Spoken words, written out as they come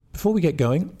Before we get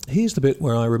going, here's the bit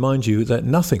where I remind you that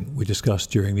nothing we discuss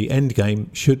during the end game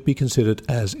should be considered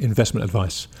as investment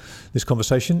advice. This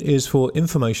conversation is for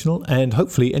informational and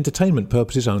hopefully entertainment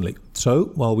purposes only.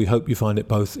 So, while we hope you find it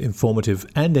both informative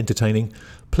and entertaining,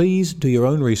 please do your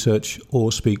own research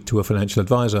or speak to a financial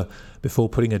advisor before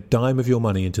putting a dime of your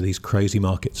money into these crazy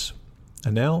markets.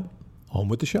 And now, on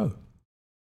with the show.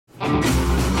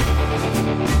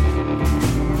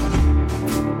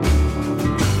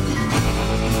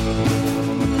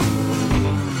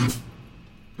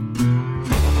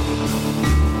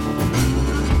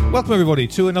 Welcome everybody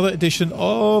to another edition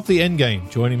of The Endgame.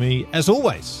 Joining me, as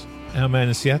always, our man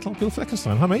in Seattle, Bill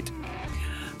Fleckenstein. Hi, mate.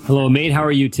 Hello, mate. How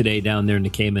are you today down there in the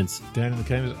Caymans? Down in the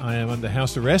Caymans, I am under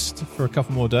house arrest for a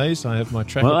couple more days. I have my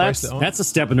tracker bracelet on. That's a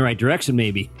step in the right direction,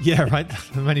 maybe. Yeah, right.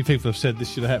 Many people have said this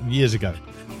should have happened years ago,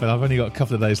 but I've only got a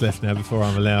couple of days left now before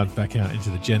I'm allowed back out into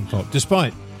the Gen Pop.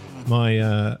 Despite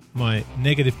my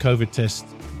negative COVID test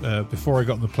before I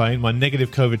got on the plane, my negative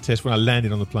COVID test when I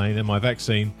landed on the plane, and my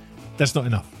vaccine. That's not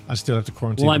enough. I still have to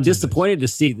quarantine. Well, I'm disappointed to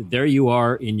see that there you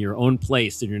are in your own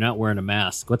place and you're not wearing a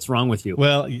mask. What's wrong with you?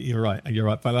 Well, you're right.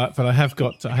 But I have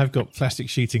got plastic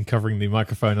sheeting covering the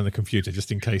microphone and the computer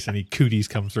just in case any cooties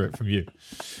come through it from you.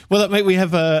 Well, mate, we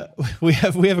have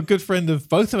a good friend of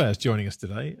both of ours joining us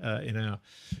today in our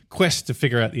quest to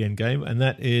figure out the end game, and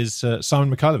that is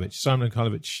Simon Mikhailovich. Simon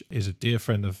Mikhailovich is a dear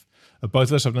friend of both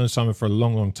of us. I've known Simon for a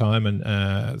long, long time,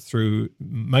 and through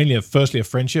mainly firstly a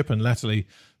friendship, and latterly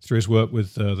through his work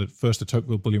with first the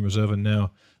Tocqueville Bullion Reserve and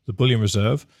now the Bullion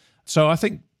Reserve. So I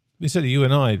think instead of you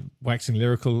and I waxing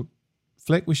lyrical,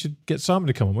 Fleck, we should get Simon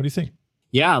to come on. What do you think?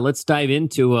 Yeah, let's dive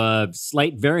into a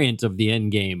slight variant of the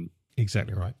end game.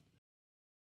 Exactly right.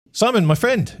 Simon, my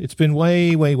friend, it's been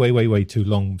way, way, way, way, way too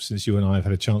long since you and I have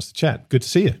had a chance to chat. Good to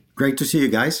see you. Great to see you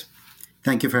guys.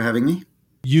 Thank you for having me.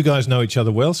 You guys know each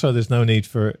other well, so there's no need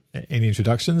for any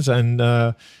introductions,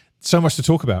 and so much to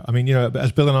talk about. I mean,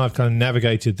 as Bill and I have kind of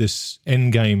navigated this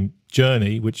endgame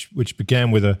journey, which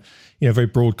began with a very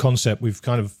broad concept, we've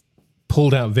kind of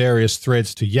pulled out various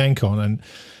threads to yank on,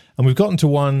 and we've gotten to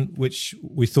one which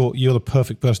we thought you're the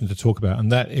perfect person to talk about,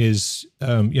 and that is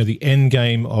the end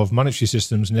game of monetary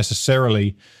systems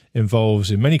necessarily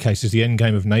involves, in many cases, the end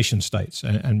game of nation states,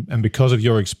 and because of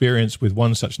your experience with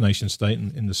one such nation state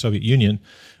in the Soviet Union,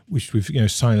 which we've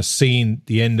kind of seen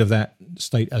the end of that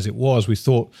state as it was, we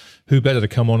thought who better to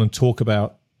come on and talk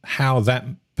about how that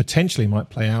potentially might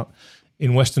play out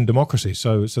in Western democracy.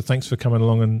 So thanks for coming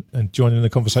along and joining in the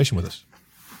conversation with us.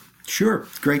 Sure,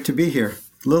 it's great to be here.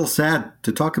 A little sad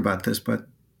to talk about this, but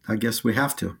I guess we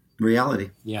have to. Reality.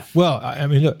 Yeah. Well, I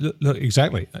mean, look,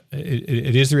 exactly.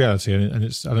 It is the reality, and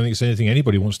it's. I don't think it's anything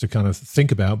anybody wants to kind of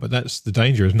think about. But that's the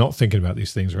danger, is not thinking about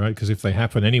these things, right? Because if they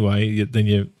happen anyway, then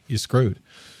you're screwed.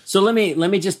 So let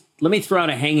me throw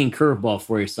out a hanging curveball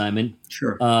for you, Simon.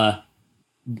 Sure.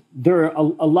 There are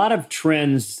a lot of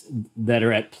trends that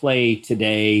are at play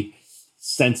today: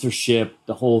 censorship,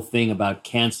 the whole thing about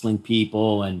canceling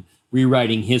people and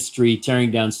rewriting history, tearing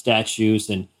down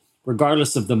statues, and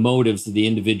regardless of the motives of the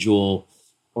individual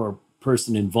or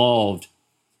person involved,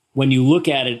 when you look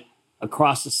at it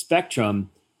across the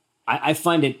spectrum, I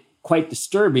find it quite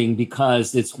disturbing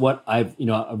because it's what I've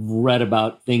read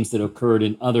about things that occurred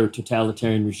in other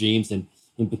totalitarian regimes, and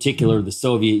in particular the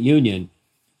Soviet Union.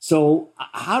 So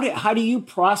how do you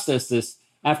process this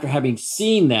after having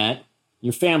seen that?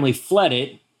 Your family fled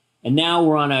it, and now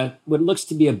we're on what looks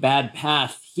to be a bad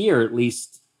path here, at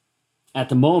least at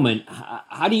the moment.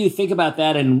 How do you think about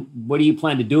that, and what do you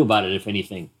plan to do about it, if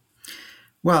anything?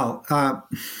 Well, I'm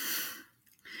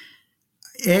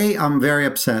very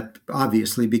upset,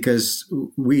 obviously, because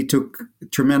we took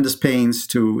tremendous pains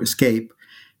to escape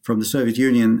from the Soviet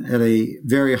Union at a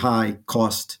very high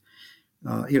cost.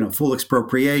 Full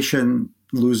expropriation,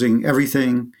 losing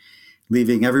everything,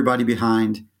 leaving everybody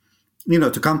behind.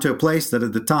 To come to a place that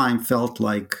at the time felt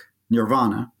like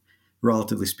nirvana,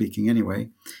 relatively speaking anyway,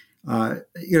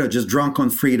 just drunk on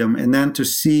freedom. And then to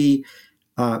see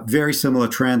very similar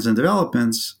trends and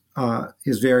developments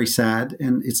is very sad.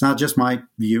 And it's not just my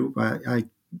view.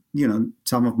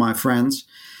 Some of my friends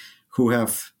who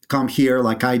have come here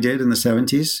like I did in the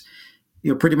 70s,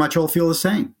 pretty much all feel the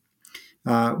same.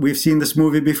 We've seen this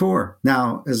movie before.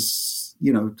 Now, as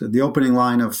the opening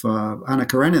line of Anna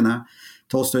Karenina,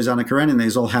 Tolstoy's Anna Karenina,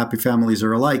 is all happy families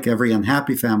are alike. Every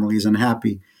unhappy family is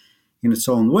unhappy in its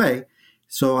own way.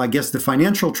 So I guess the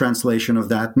financial translation of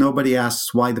that, nobody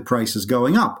asks why the price is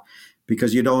going up,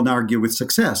 because you don't argue with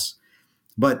success.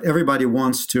 But everybody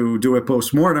wants to do a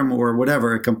postmortem or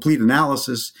whatever, a complete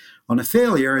analysis on a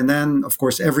failure. And then, of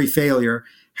course, every failure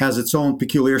has its own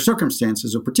peculiar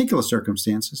circumstances or particular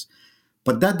circumstances.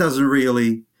 But that doesn't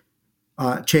really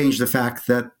change the fact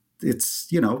that it's,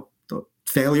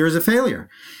 failure is a failure.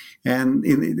 And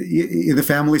in the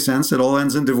family sense, it all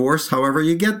ends in divorce, however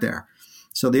you get there.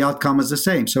 So the outcome is the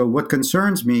same. So what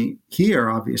concerns me here,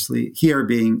 obviously, here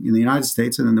being in the United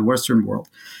States and in the Western world,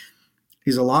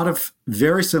 is a lot of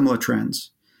very similar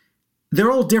trends.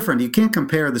 They're all different. You can't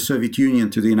compare the Soviet Union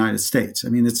to the United States. I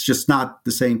mean, it's just not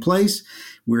the same place.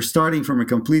 We're starting from a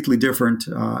completely different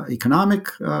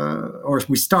or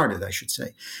we started, I should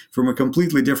say, from a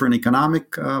completely different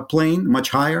economic plane, much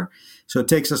higher. So it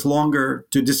takes us longer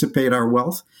to dissipate our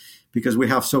wealth because we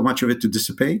have so much of it to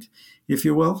dissipate, if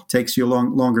you will. It takes you a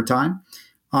longer time.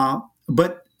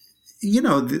 But,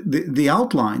 the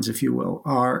outlines, if you will,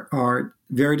 are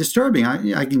very disturbing.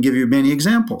 I can give you many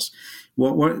examples.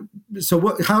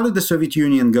 How did the Soviet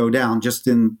Union go down just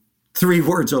in 3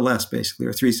 words or less, basically,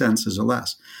 or 3 sentences or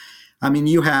less? I mean,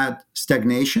 you had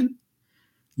stagnation,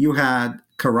 you had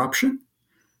corruption,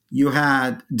 you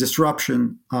had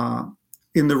disruption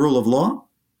in the rule of law,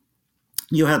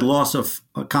 you had loss of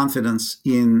confidence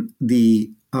in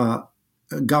the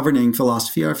governing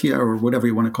philosophy, or whatever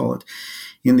you want to call it,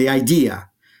 in the idea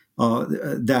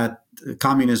that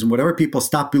communism, whatever, people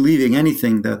stopped believing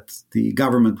anything that the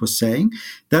government was saying.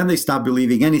 Then they stopped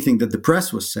believing anything that the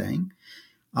press was saying.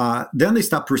 Then they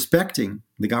stopped respecting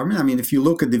the government. I mean, if you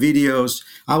look at the videos,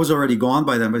 I was already gone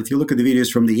by then, but if you look at the videos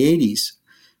from the 80s,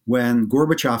 when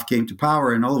Gorbachev came to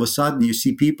power, and all of a sudden you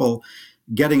see people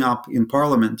getting up in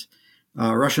parliament,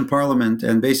 Russian parliament,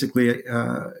 and basically,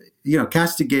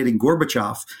 castigating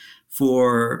Gorbachev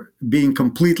for being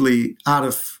completely out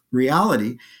of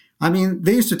reality. I mean,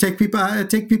 they used to take people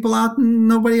out, and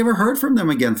nobody ever heard from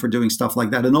them again for doing stuff like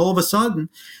that. And all of a sudden,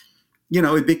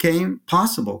 it became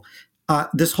possible.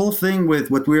 This whole thing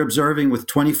with what we're observing with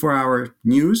 24-hour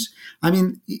news, I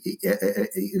mean,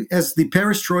 as the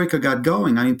perestroika got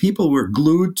going, I mean, people were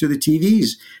glued to the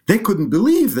TVs. They couldn't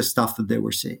believe the stuff that they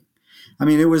were seeing. I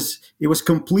mean, it was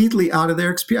completely out of their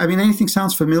experience. I mean, anything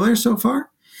sounds familiar so far?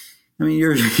 I mean,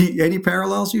 any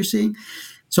parallels you're seeing?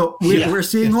 So we're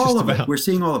seeing all of it. We're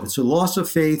seeing all of it. So loss of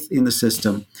faith in the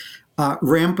system,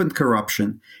 rampant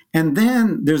corruption. And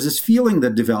then there's this feeling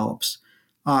that develops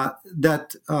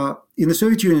that in the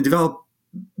Soviet Union developed,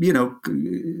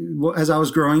 as I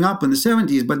was growing up in the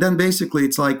 70s. But then basically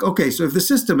it's like, okay, so if the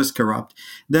system is corrupt,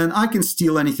 then I can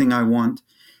steal anything I want,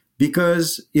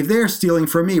 because if they're stealing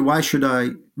from me, why should I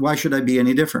be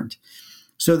any different?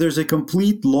 So there's a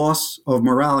complete loss of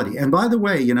morality. And by the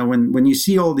way, when you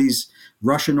see all these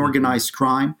Russian organized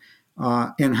crime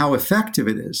and how effective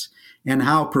it is and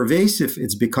how pervasive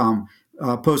it's become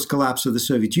post-collapse of the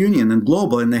Soviet Union and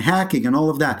global, and the hacking and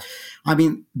all of that, I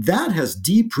mean, that has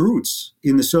deep roots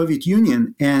in the Soviet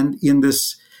Union and in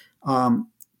this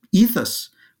ethos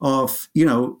of,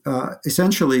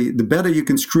 essentially, the better you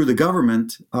can screw the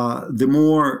government, the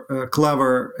more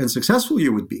clever and successful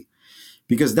you would be.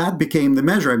 Because that became the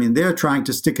measure. I mean, they're trying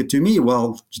to stick it to me.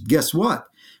 Well, guess what?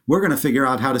 We're going to figure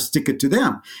out how to stick it to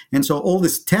them. And so all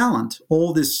this talent,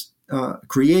 all this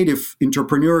creative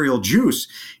entrepreneurial juice,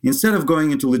 instead of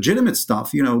going into legitimate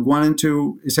stuff, went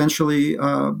into essentially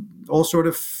all sort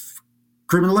of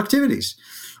criminal activities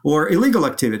or illegal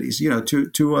activities,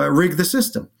 to rig the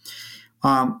system.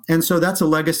 And so that's a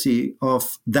legacy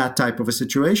of that type of a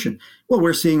situation. Well,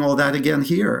 we're seeing all that again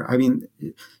here. I mean,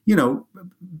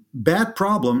 bad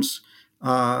problems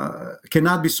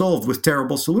cannot be solved with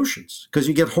terrible solutions because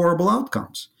you get horrible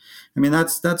outcomes. I mean,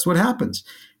 that's what happens.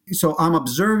 So I'm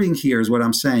observing here is what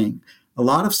I'm saying. A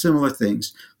lot of similar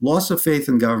things. Loss of faith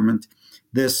in government.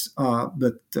 This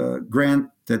Grant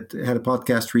that had a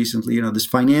podcast recently, this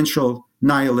financial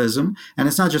nihilism, and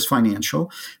it's not just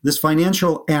financial, this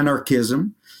financial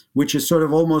anarchism, which is sort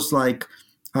of almost like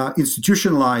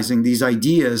institutionalizing these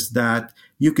ideas that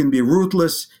you can be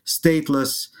ruthless,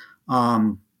 stateless,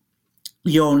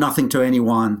 you owe nothing to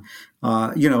anyone,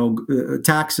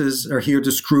 taxes are here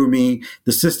to screw me,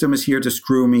 the system is here to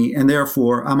screw me, and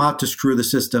therefore I'm out to screw the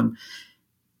system.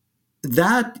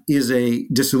 That is a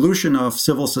dissolution of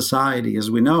civil society as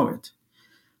we know it.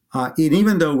 And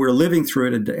even though we're living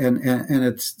through it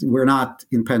and we're not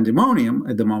in pandemonium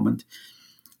at the moment,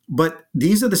 but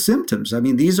these are the symptoms. I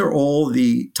mean, these are all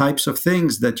the types of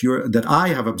things that I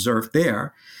have observed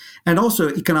there, and also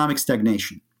economic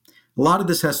stagnation. A lot of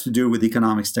this has to do with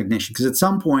economic stagnation because at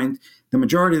some point, the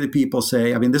majority of the people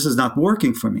say, I mean, this is not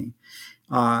working for me.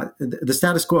 The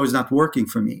status quo is not working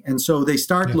for me. And so they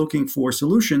start looking for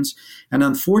solutions. And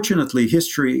unfortunately,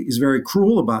 history is very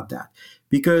cruel about that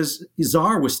because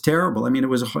Tsar was terrible. I mean, it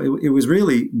was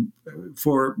really,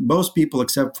 for most people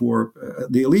except for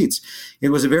the elites, it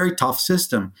was a very tough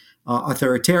system.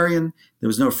 authoritarian. There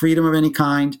was no freedom of any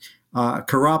kind,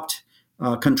 corrupt,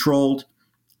 controlled.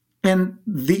 And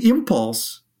the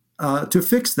impulse to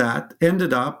fix that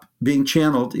ended up being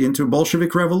channeled into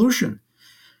Bolshevik revolution,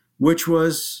 which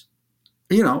was,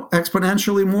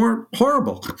 exponentially more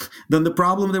horrible than the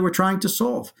problem they were trying to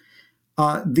solve.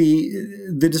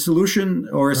 The dissolution,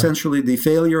 or essentially the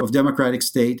failure of democratic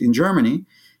state in Germany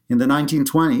in the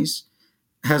 1920s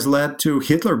has led to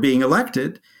Hitler being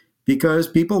elected because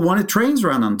people wanted trains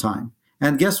run on time.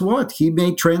 And guess what? He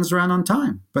made trains run on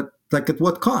time, but like at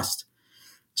what cost?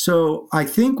 So I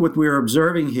think what we're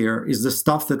observing here is the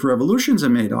stuff that revolutions are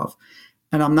made of.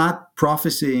 And I'm not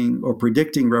prophesying or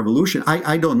predicting revolution.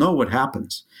 I don't know what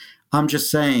happens. I'm just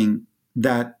saying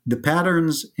that the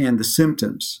patterns and the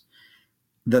symptoms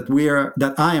that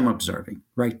I am observing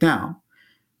right now,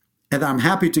 and I'm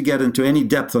happy to get into any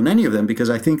depth on any of them because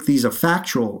I think these are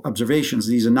factual observations.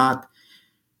 These are not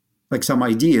like some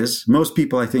ideas. Most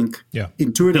people, I think,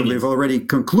 intuitively have already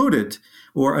concluded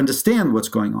or understand what's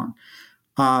going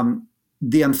on.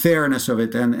 The unfairness of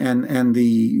it and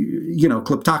the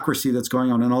kleptocracy that's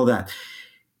going on and all that.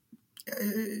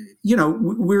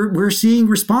 We're seeing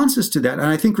responses to that, and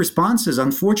I think responses,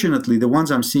 unfortunately, the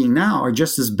ones I'm seeing now are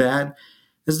just as bad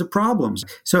as the problems.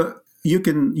 So you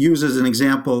can use as an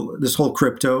example this whole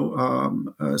crypto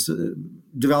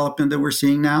development that we're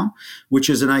seeing now,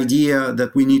 which is an idea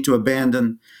that we need to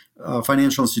abandon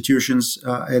financial institutions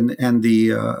and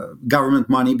the government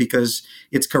money because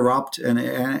it's corrupt and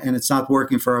it's not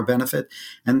working for our benefit.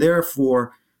 And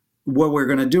therefore, what we're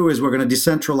going to do is we're going to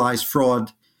decentralize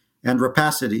fraud and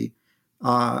rapacity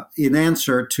in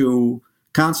answer to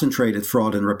concentrated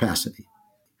fraud and rapacity.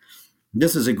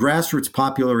 This is a grassroots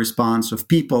popular response of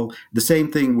people. The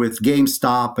same thing with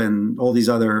GameStop and all these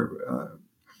other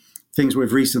things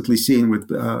we've recently seen with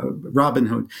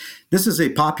Robinhood. This is a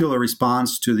popular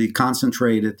response to the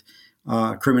concentrated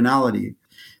criminality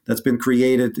that's been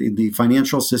created in the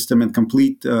financial system and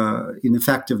complete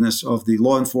ineffectiveness of the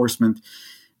law enforcement,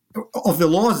 of the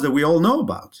laws that we all know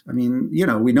about. I mean,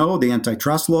 we know the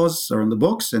antitrust laws are in the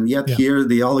books, and yet here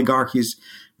the oligarchies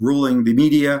ruling the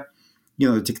media,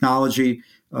 the technology,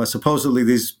 supposedly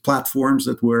these platforms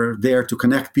that were there to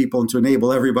connect people and to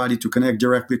enable everybody to connect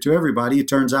directly to everybody. It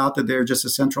turns out that they're just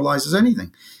as centralized as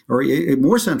anything, or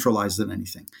more centralized than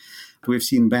anything. We've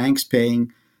seen banks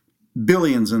paying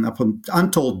billions and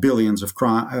untold billions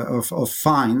of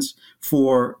fines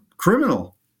for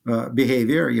criminal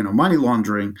behavior, money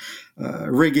laundering,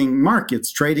 rigging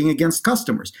markets, trading against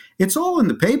customers. It's all in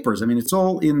the papers. I mean, it's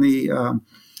all in the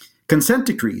consent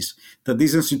decrees that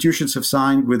these institutions have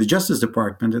signed with the Justice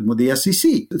Department and with the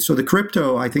SEC. So the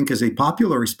crypto, I think, is a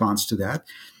popular response to that.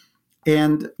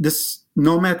 And this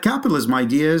nomad capitalism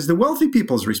idea is the wealthy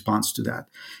people's response to that.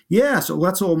 Yeah, so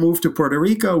let's all move to Puerto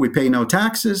Rico. We pay no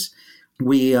taxes.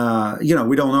 We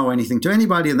don't owe anything to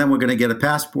anybody, and then we're going to get a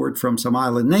passport from some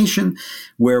island nation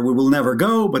where we will never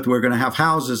go, but we're going to have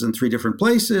houses in 3 different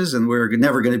places, and we're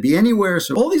never going to be anywhere.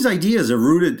 So all these ideas are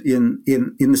rooted in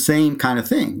the same kind of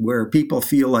thing, where people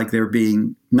feel like they're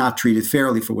being not treated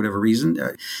fairly for whatever reason.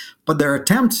 But their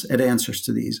attempts at answers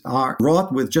to these are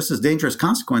wrought with just as dangerous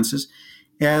consequences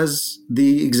as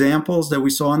the examples that we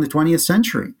saw in the 20th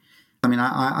century. I mean,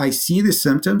 I see the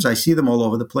symptoms. I see them all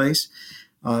over the place.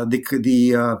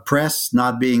 The press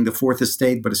not being the fourth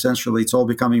estate, but essentially it's all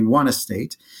becoming one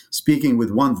estate, speaking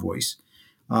with one voice,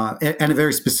 and a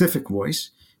very specific voice,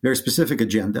 very specific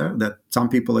agenda that some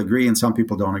people agree and some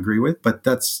people don't agree with, but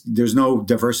there's no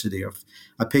diversity of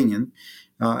opinion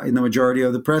in the majority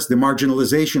of the press, the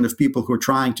marginalization of people who are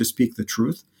trying to speak the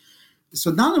truth. So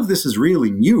none of this is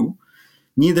really new,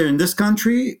 neither in this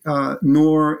country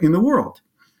nor in the world.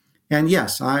 And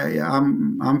yes,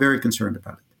 I'm very concerned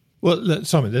about it. Well,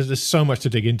 Simon, there's so much to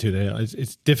dig into there.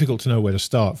 It's difficult to know where to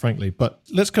start, frankly. But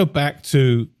let's go back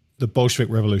to the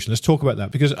Bolshevik Revolution. Let's talk about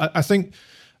that, because I think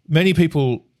many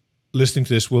people listening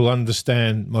to this will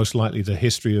understand most likely the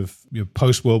history of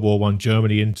post-World War I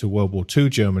Germany into World War II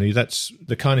Germany. That's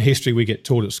the kind of history we get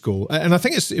taught at school. And I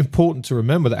think it's important to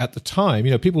remember that at the time,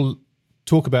 people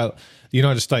talk about the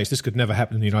United States. This could never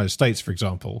happen in the United States, for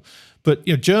example. But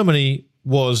Germany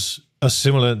was a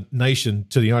similar nation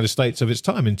to the United States of its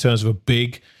time in terms of a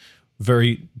big,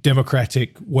 very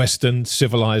democratic, Western,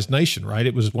 civilized nation, right?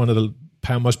 It was one of the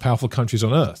most powerful countries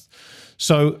on earth.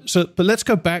 But let's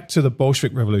go back to the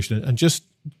Bolshevik Revolution and just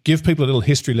give people a little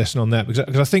history lesson on that,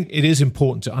 because I think it is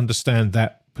important to understand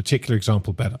that particular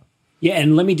example better. Yeah,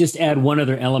 and let me just add one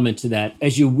other element to that.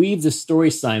 As you weave the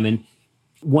story, Simon,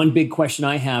 one big question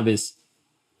I have is,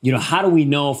 how do we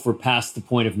know if we're past the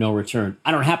point of no return?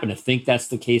 I don't happen to think that's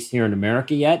the case here in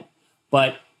America yet,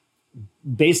 but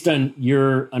based on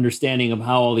your understanding of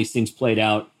how all these things played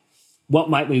out, what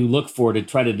might we look for to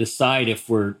try to decide if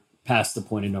we're past the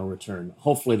point of no return?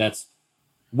 Hopefully that's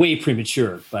way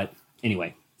premature, but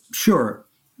anyway. Sure.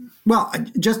 Well,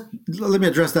 just let me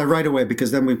address that right away,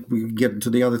 because then we get into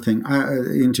the other thing,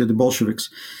 into the Bolsheviks.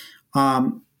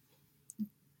 I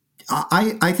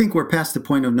think we're past the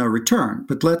point of no return,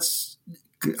 but let's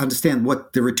understand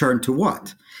what the return to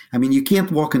what. I mean, you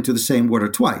can't walk into the same water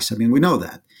twice. I mean, we know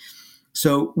that.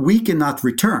 So we cannot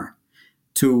return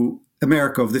to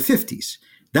America of the 50s.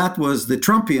 That was the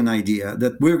Trumpian idea,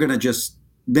 that we're going to just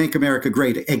make America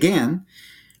great again.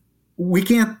 We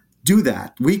can't do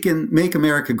that. We can make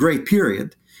America great,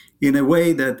 period, in a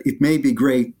way that it may be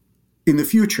great in the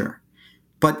future.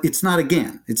 But it's not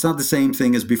again. It's not the same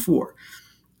thing as before.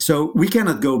 So we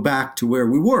cannot go back to where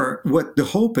we were. What the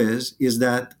hope is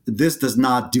that this does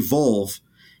not devolve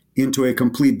into a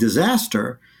complete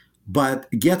disaster, but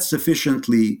gets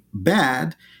sufficiently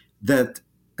bad that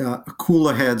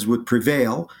cooler heads would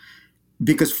prevail,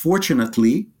 because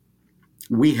fortunately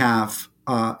we have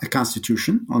a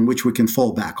constitution on which we can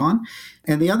fall back on.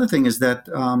 And the other thing is that,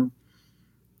 and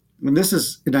this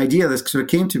is an idea that sort of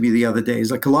came to me the other day, is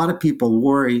like a lot of people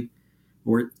worry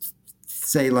or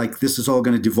say like this is all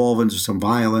going to devolve into some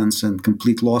violence and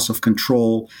complete loss of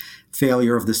control,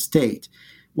 failure of the state.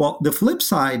 Well, the flip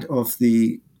side of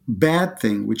the bad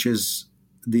thing, which is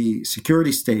the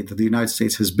security state that the United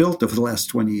States has built over the last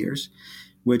 20 years,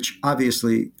 which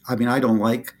obviously, I mean, I don't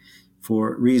like,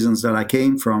 for reasons that I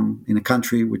came from in a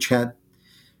country which had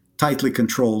tightly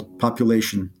controlled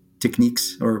population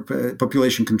techniques or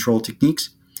population control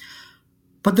techniques.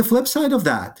 But the flip side of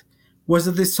that was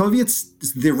that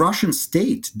the Russian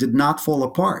state did not fall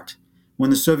apart when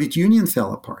the Soviet Union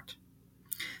fell apart.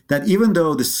 That even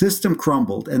though the system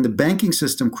crumbled and the banking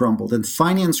system crumbled and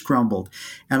finance crumbled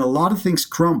and a lot of things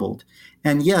crumbled,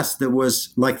 and yes, there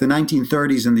was, like the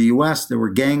 1930s in the US, there were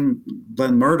gang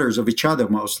murders of each other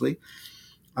mostly.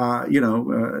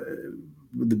 The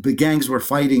gangs were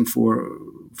fighting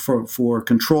for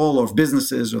control of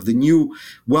businesses, of the new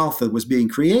wealth that was being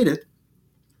created.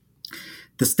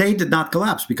 The state did not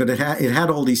collapse because it had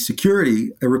all these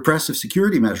repressive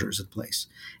security measures in place.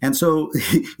 And so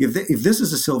if this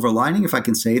is a silver lining, if I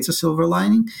can say it's a silver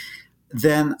lining,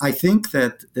 then I think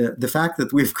that the fact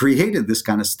that we've created this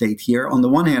kind of state here, on the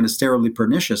one hand, is terribly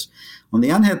pernicious. On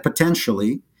the other hand,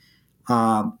 potentially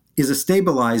is a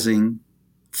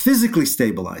physically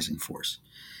stabilizing force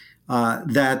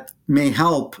that may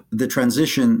help the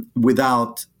transition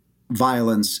without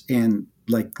violence and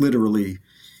like literally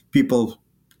people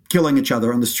killing each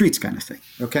other on the streets kind of thing,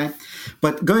 okay?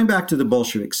 But going back to the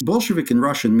Bolsheviks, Bolshevik in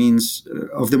Russian means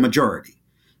of the majority,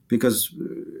 because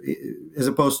as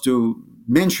opposed to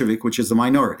Menshevik, which is the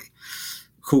minority,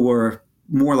 who were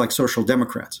more like social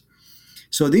democrats.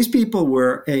 So these people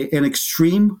were an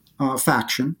extreme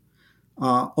faction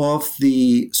of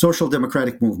the social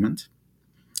democratic movement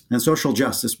and social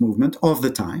justice movement of the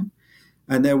time.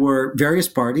 And there were various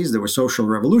parties. There were social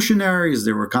revolutionaries.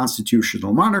 There were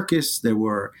constitutional monarchists. There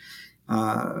were,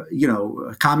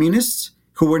 communists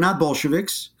who were not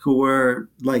Bolsheviks, who were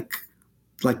like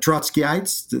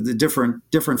Trotskyites, the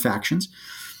different factions.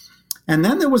 And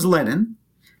then there was Lenin,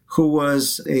 who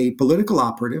was a political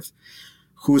operative,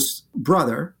 whose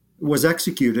brother was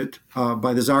executed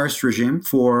by the Tsarist regime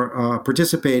for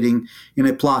participating in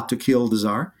a plot to kill the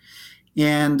Tsar.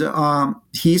 And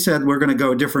he said, we're going to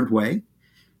go a different way,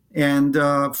 and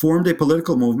formed a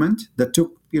political movement that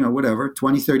took,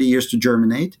 20, 30 years to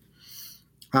germinate.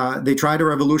 They tried a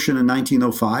revolution in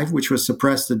 1905, which was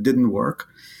suppressed. It didn't work.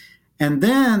 And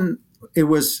then it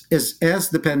was, as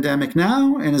the pandemic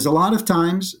now, and as a lot of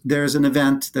times, there's an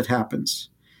event that happens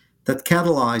that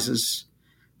catalyzes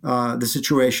the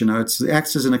situation. It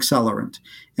acts as an accelerant.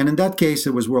 And in that case,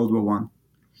 it was World War I.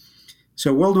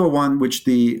 So World War I, which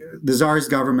the Tsarist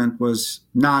government was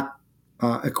not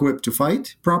equipped to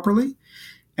fight properly,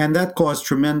 and that caused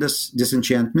tremendous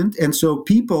disenchantment. And so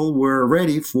people were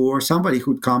ready for somebody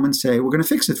who'd come and say, we're going to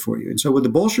fix it for you. And so what the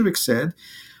Bolsheviks said,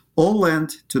 all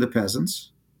land to the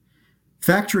peasants,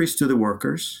 factories to the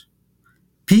workers,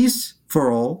 peace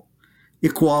for all,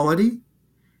 equality.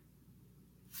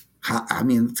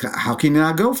 How can you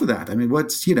not go for that? I mean,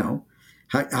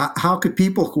 how could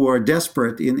people who are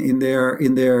desperate in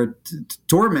their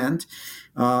torment,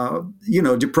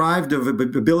 deprived of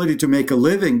ability to make a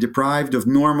living, deprived of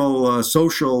normal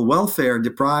social welfare,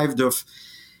 deprived of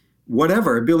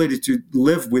whatever ability to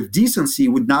live with decency,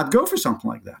 would not go for something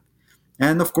like that?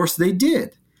 And of course they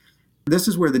did. This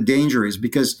is where the danger is,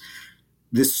 because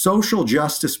the social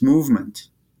justice movement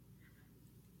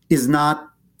is not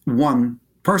one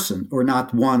person or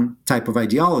not one type of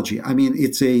ideology. I mean,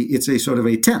 it's a sort of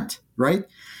a tent, right?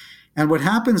 And what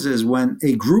happens is when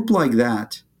a group like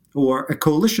that or a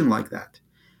coalition like that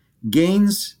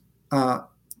gains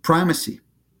primacy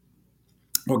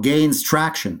or gains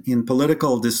traction in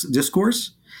political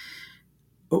discourse,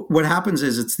 what happens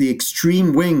is it's the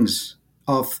extreme wings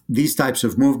of these types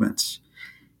of movements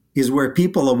is where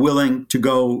people are willing to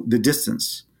go the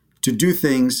distance, to do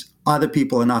things other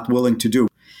people are not willing to do.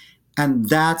 And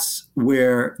that's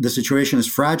where the situation is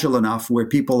fragile enough where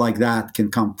people like that can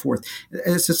come forth.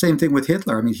 It's the same thing with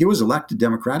Hitler. I mean, he was elected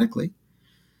democratically.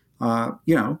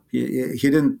 He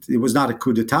didn't, it was not a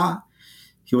coup d'etat.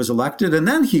 He was elected and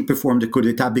then he performed a coup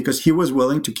d'etat because he was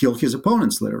willing to kill his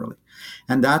opponents, literally.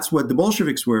 And that's what the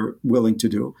Bolsheviks were willing to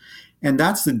do. And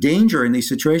that's the danger in these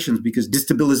situations because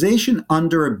destabilization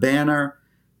under a banner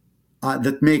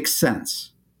that makes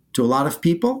sense to a lot of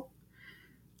people,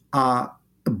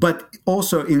 but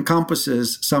also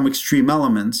encompasses some extreme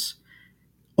elements,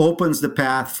 opens the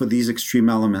path for these extreme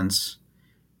elements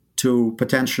to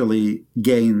potentially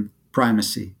gain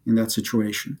primacy in that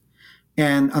situation.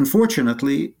 And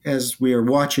unfortunately, as we are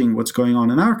watching what's going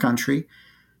on in our country,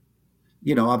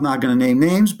 I'm not going to name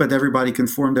names, but everybody can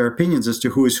form their opinions as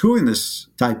to who is who in this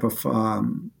type of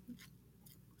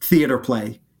theater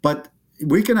play. But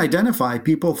we can identify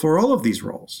people for all of these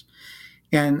roles.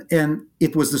 And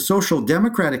it was the social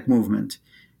democratic movement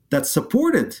that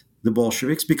supported the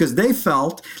Bolsheviks because they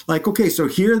felt like, okay, so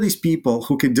here are these people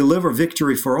who can deliver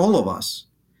victory for all of us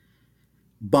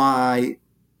by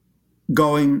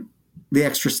going the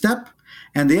extra step.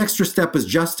 And the extra step is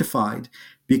justified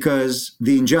because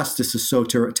the injustice is so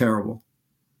terrible.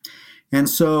 And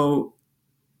so,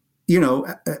 a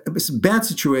bad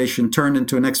situation turned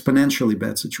into an exponentially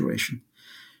bad situation,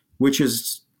 which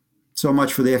is so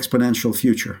much for the exponential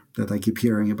future that I keep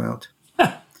hearing about.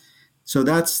 So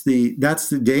that's the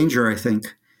danger, I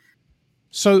think.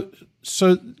 So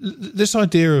this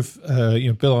idea of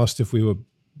Bill asked if we were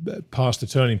past a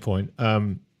turning point.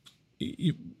 When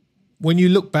you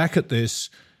look back at this,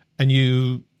 and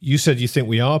you said you think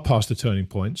we are past a turning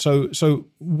point. So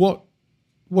what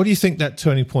do you think that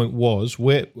turning point was?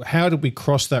 How did we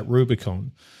cross that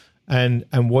Rubicon, and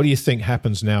what do you think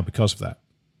happens now because of that?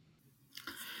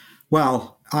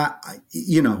 Well,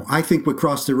 I think we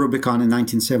crossed the Rubicon in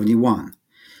 1971.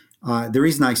 The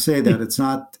reason I say that, it's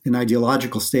not an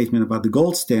ideological statement about the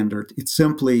gold standard. It's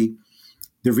simply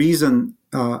the reason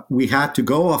we had to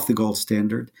go off the gold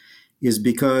standard is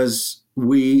because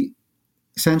we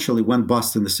essentially went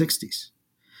bust in the 60s.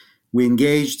 We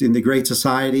engaged in the Great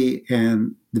Society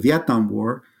and the Vietnam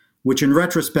War, which in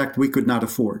retrospect we could not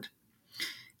afford.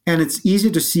 And it's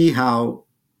easy to see how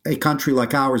a country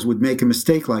like ours would make a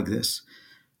mistake like this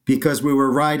because we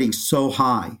were riding so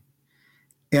high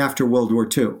after World War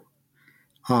II.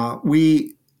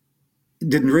 We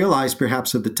didn't realize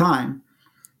perhaps at the time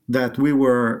that we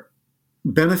were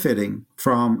benefiting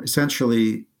from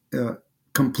essentially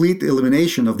complete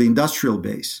elimination of the industrial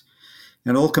base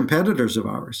and all competitors of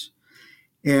ours,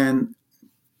 and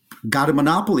got a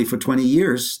monopoly for 20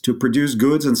 years to produce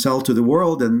goods and sell to the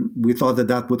world. And we thought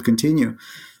that would continue,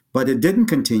 but it didn't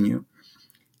continue.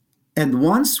 And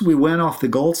once we went off the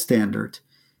gold standard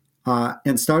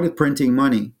and started printing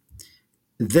money,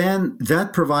 then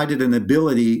that provided an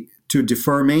ability to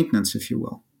defer maintenance, if you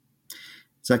will.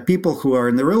 It's like people who are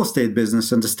in the real estate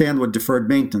business understand what deferred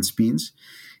maintenance means.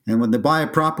 And when they buy a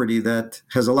property that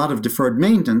has a lot of deferred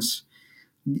maintenance,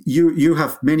 you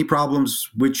have many problems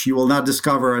which you will not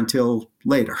discover until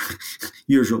later,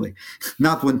 usually,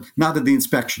 not at the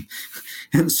inspection.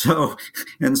 And so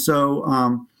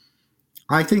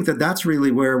I think that's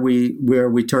really where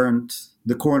we turned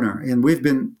the corner,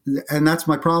 and that's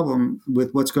my problem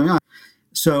with what's going on.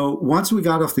 So once we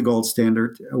got off the gold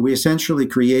standard, we essentially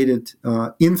created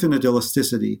infinite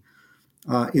elasticity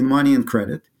in money and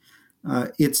credit.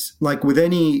 It's like with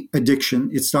any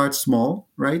addiction, it starts small,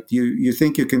 right? You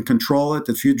think you can control it,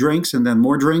 a few drinks and then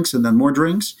more drinks and then more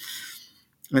drinks.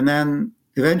 And then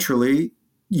eventually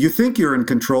you think you're in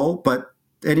control, but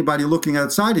anybody looking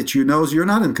outside at you knows you're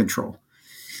not in control.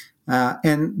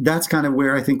 And that's kind of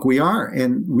where I think we are.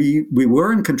 And we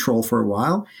were in control for a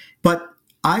while. But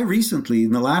I recently,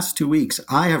 in the last 2 weeks,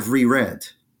 I have reread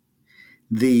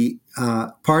the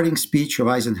parting speech of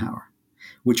Eisenhower,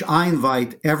 which I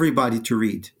invite everybody to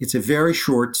read. It's a very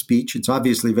short speech. It's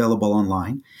obviously available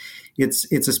online.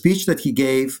 It's a speech that he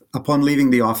gave upon leaving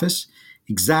the office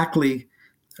exactly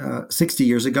 60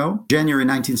 years ago, January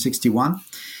 1961.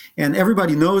 And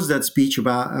everybody knows that speech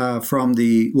about from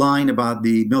the line about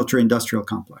the military-industrial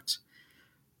complex.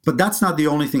 But that's not the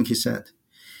only thing he said.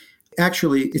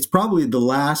 Actually, it's probably the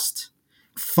last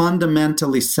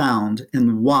fundamentally sound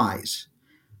and wise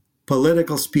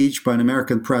political speech by an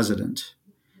American president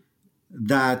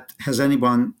that has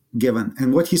anyone given.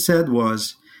 And what he said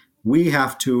was, we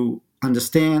have to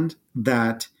understand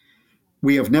that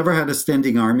we have never had a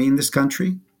standing army in this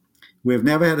country. We have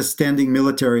never had a standing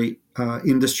military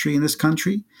industry in this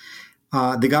country.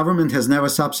 The government has never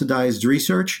subsidized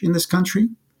research in this country.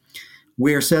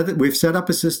 We've set up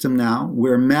a system now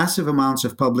where massive amounts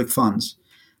of public funds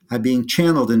are being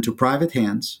channeled into private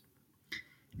hands.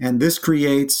 And this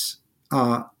creates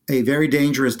a very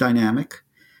dangerous dynamic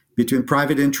between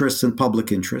private interests and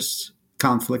public interests,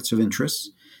 conflicts of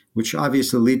interests, which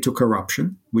obviously lead to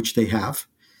corruption, which they have.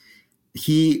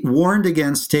 He warned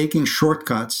against taking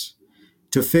shortcuts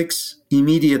to fix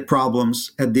immediate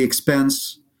problems at the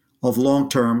expense of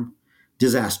long-term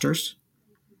disasters.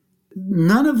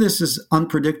 None of this is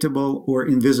unpredictable or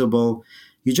invisible.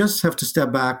 You just have to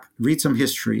step back, read some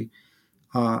history,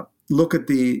 look at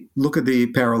the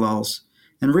parallels,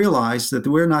 and realize that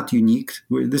we're not unique.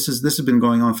 This has been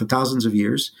going on for thousands of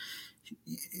years.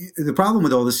 The problem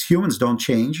with all this, humans don't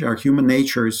change. Our human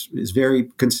nature is very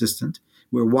consistent.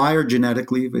 We're wired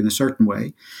genetically in a certain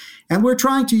way. And we're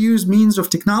trying to use means of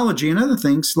technology and other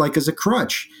things like as a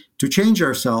crutch to change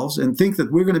ourselves and think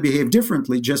that we're going to behave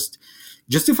differently just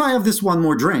if I have this one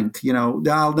more drink,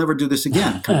 I'll never do this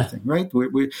again, kind of thing, right?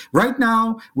 Right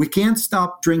now, we can't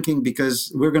stop drinking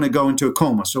because we're going to go into a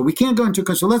coma. So we can't go into a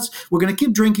coma. So we're going to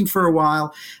keep drinking for a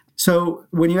while. So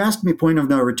when you ask me point of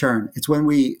no return, it's when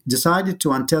we decided to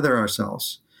untether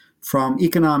ourselves from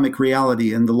economic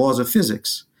reality and the laws of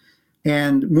physics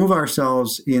and move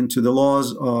ourselves into the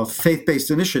laws of faith-based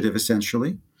initiative,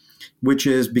 essentially, which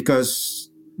is because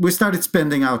we started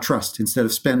spending our trust instead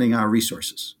of spending our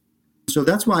resources. So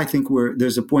that's why I think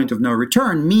there's a point of no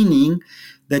return, meaning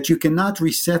that you cannot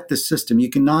reset the system. You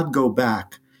cannot go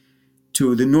back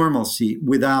to the normalcy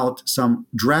without some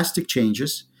drastic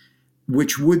changes,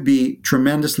 which would be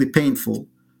tremendously painful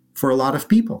for a lot of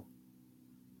people.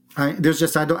 I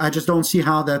just don't see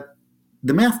how that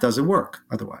the math doesn't work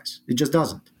otherwise. It just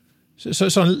doesn't.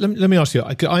 So let me ask you.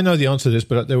 I know the answer to this,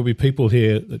 but there will be people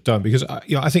here that don't, because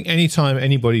I think anytime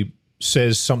anybody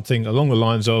says something along the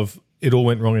lines of it all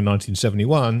went wrong in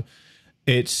 1971,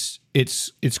 it's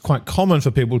quite common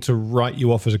for people to write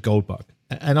you off as a gold bug.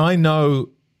 And I know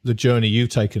the journey you've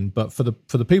taken, but for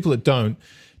the people that don't,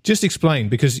 just explain,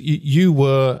 because you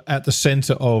were at the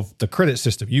center of the credit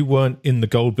system. You weren't in the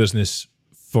gold business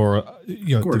for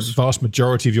the vast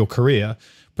majority of your career,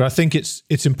 but I think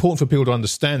it's important for people to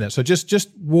understand that. So just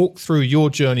walk through your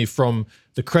journey from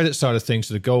the credit side of things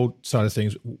to the gold side of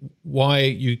things, why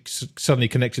you suddenly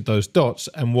connected those dots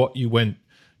and what you went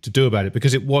to do about it.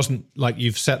 Because it wasn't like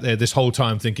you've sat there this whole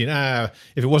time thinking,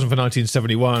 if it wasn't for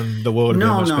 1971, the world would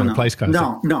have been a much better place kind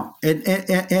of thing. No.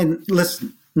 And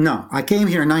listen, no, I came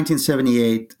here in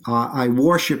 1978. I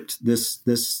worshipped this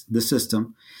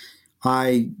system.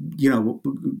 I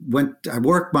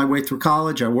worked my way through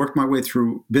college. I worked my way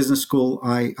through business school.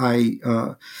 I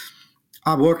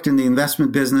worked in the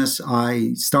investment business.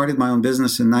 I started my own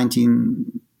business in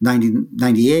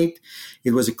 1998.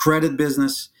 It was a credit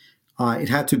business. It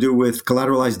had to do with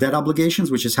collateralized debt obligations,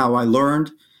 which is how I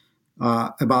learned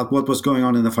about what was going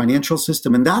on in the financial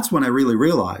system. And that's when I really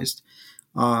realized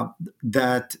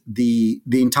that the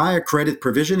entire credit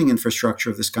provisioning infrastructure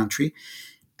of this country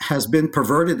has been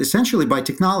perverted essentially by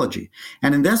technology.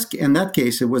 And in that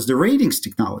case, it was the ratings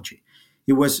technology.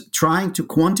 It was trying to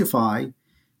quantify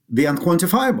the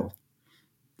unquantifiable,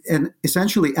 and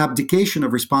essentially abdication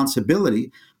of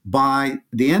responsibility by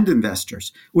the end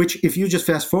investors, which if you just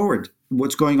fast forward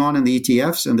what's going on in the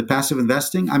ETFs and the passive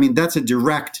investing, I mean, that's a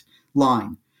direct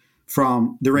line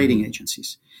from the rating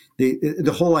agencies.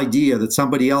 The whole idea that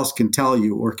somebody else can tell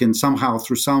you or can somehow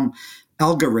through some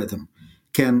algorithm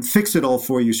can fix it all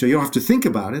for you so you don't have to think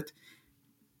about it,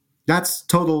 that's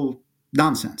total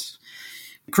nonsense.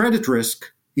 Credit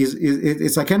risk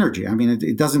it's like energy. I mean,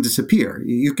 it doesn't disappear.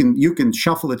 You can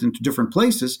shuffle it into different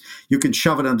places. You can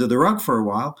shove it under the rug for a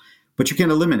while, but you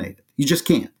can't eliminate it. You just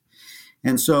can't.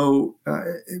 And so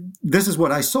this is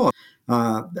what I saw.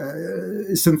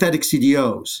 Synthetic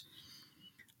CDOs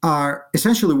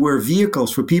were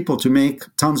vehicles for people to make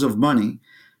tons of money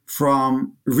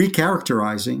from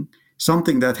recharacterizing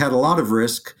something that had a lot of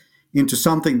risk into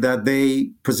something that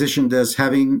they positioned as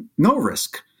having no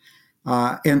risk,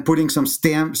 and putting some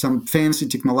fancy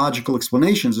technological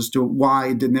explanations as to why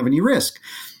it didn't have any risk.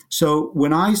 So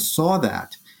when I saw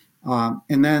that,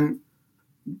 and then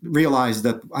realized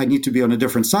that I need to be on a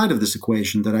different side of this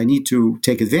equation, that I need to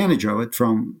take advantage of it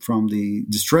from the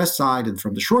distress side and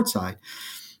from the short side,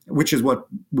 which is what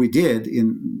we did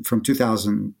from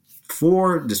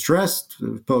 2004, distressed,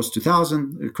 post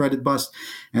 2000 credit bust,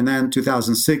 and then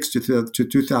 2006 to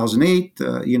 2008,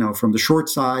 from the short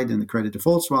side and the credit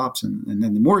default swaps, and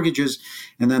then the mortgages,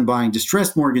 and then buying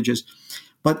distressed mortgages.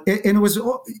 And it was,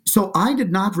 so I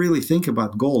did not really think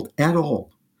about gold at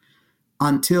all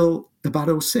until about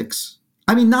 2006.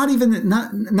 I mean, not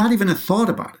even a thought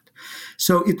about it.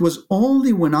 So it was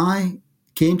only when I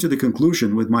came to the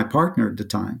conclusion with my partner at the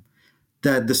time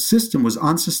that the system was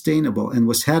unsustainable and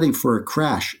was heading for a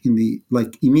crash in the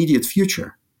immediate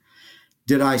future,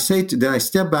 did I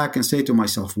step back and say to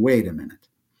myself, wait a minute,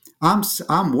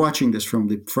 I'm watching this from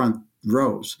the front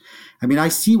rows. I mean, I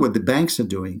see what the banks are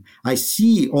doing. I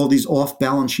see all these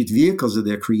off-balance sheet vehicles that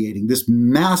they're creating, this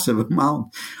massive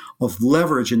amount of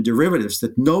leverage and derivatives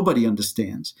that nobody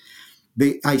understands.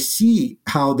 I see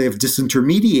how they've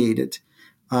disintermediated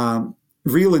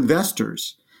real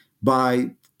investors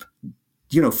by,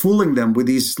 fooling them with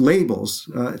these labels,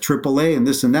 AAA and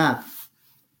this and that.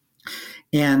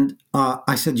 And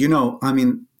I said,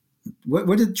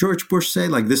 what did George Bush say?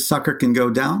 Like, this sucker can go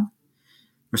down,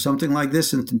 or something like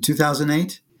this in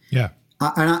 2008. Yeah.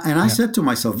 I said to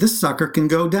myself, this sucker can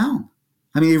go down.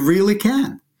 I mean, it really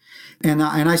can. And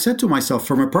I said to myself,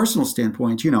 from a personal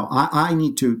standpoint, I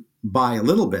need to buy a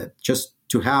little bit just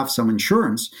to have some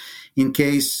insurance in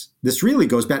case this really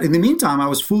goes bad. In the meantime, I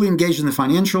was fully engaged in the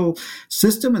financial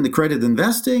system and the credit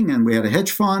investing, and we had a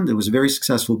hedge fund. It was a very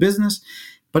successful business.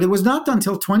 But it was not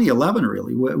until 2011,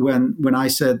 really, when I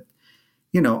said,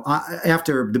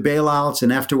 after the bailouts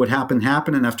and after what happened,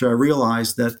 and after I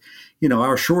realized that,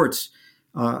 our shorts,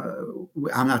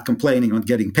 I'm not complaining on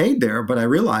getting paid there, but I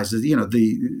realized that,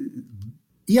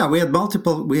 we had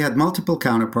multiple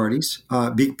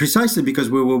counterparties, precisely because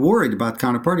we were worried about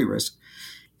counterparty risk.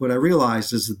 What I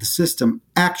realized is that the system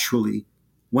actually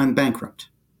went bankrupt.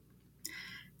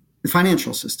 The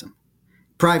financial system,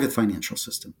 private financial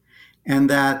system, and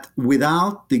that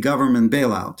without the government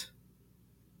bailout,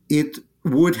 it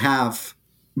would have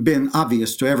been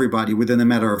obvious to everybody within a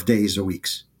matter of days or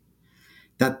weeks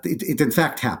that it in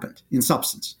fact happened in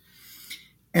substance.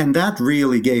 And that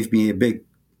really gave me a big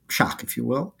shock, if you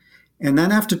will. And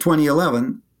then after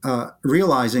 2011,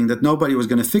 realizing that nobody was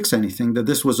going to fix anything, that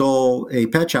this was all a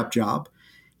patch-up job,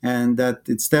 and that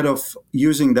instead of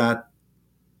using that,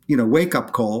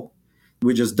 wake-up call,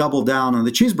 we just doubled down on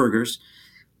the cheeseburgers.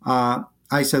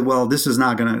 I said, well, this is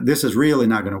really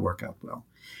not going to work out well.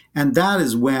 And that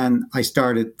is when I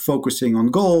started focusing on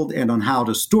gold and on how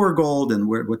to store gold and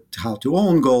how to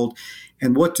own gold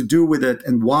and what to do with it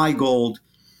and why gold.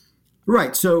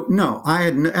 Right. So, no, I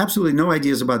had absolutely no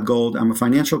ideas about gold. I'm a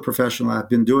financial professional. I've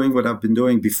been doing what I've been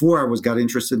doing before I got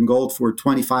interested in gold for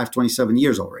 25, 27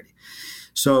 years already.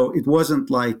 So it wasn't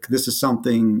like this is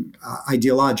something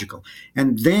ideological.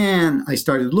 And then I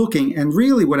started looking, and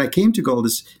really what I came to gold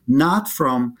is not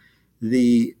from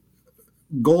the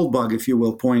gold bug, if you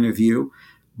will, point of view,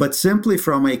 but simply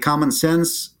from a common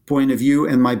sense point of view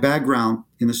and my background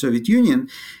in the Soviet Union,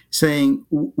 saying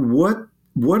what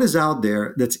is out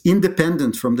there that's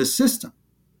independent from this system?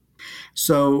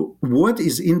 So what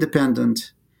is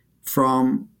independent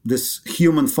from this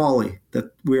human folly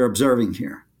that we're observing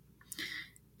here?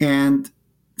 And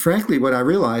frankly, what I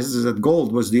realized is that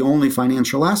gold was the only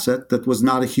financial asset that was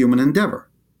not a human endeavor.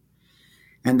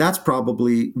 And that's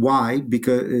probably why,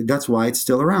 because that's why it's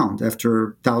still around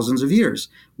after thousands of years,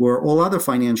 where all other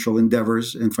financial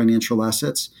endeavors and financial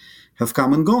assets have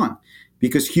come and gone.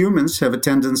 Because humans have a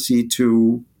tendency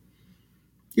to,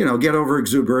 get over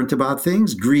exuberant about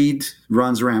things. Greed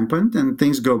runs rampant, and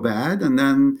things go bad, and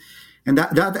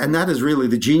that is really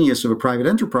the genius of a private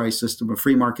enterprise system, a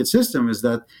free market system, is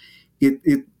that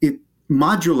it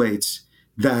modulates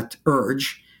that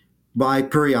urge by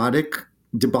periodic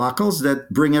debacles that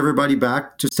bring everybody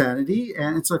back to sanity,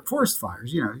 and it's like forest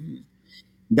fires.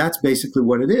 That's basically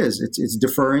what it is. It's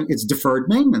deferred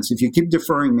maintenance. If you keep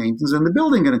deferring maintenance, then the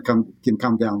building can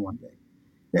come down one day.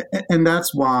 And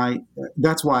that's why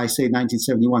I say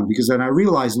 1971, because then I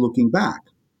realized, looking back,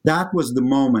 that was the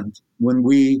moment when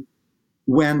we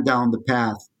went down the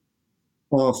path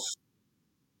of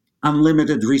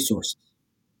unlimited resources.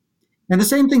 And the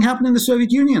same thing happened in the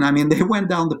Soviet Union. I mean, they went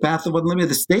down the path of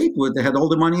unlimited state. They had all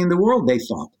the money in the world, they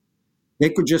thought. They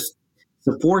could just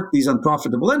support these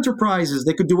unprofitable enterprises.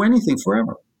 They could do anything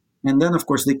forever. And then, of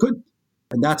course, they couldn't.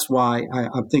 And that's why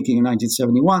I'm thinking in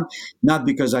 1971, not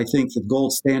because I think that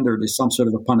gold standard is some sort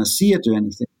of a panacea to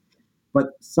anything, but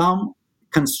some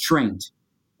constraint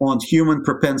on human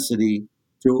propensity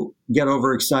to get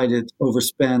overexcited,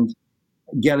 overspend,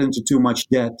 get into too much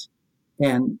debt,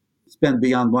 and spend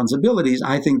beyond one's abilities,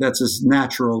 I think that's as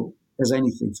natural as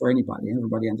anything for anybody.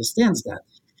 Everybody understands that.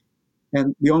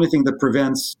 And the only thing that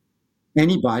prevents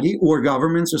anybody or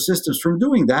governments or systems from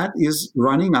doing that is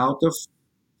running out of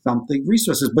something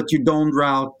resources. But you don't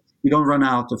run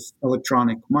out of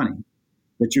electronic money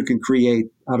that you can create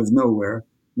out of nowhere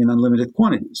in unlimited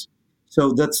quantities.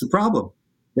 So that's the problem.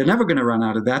 They're never going to run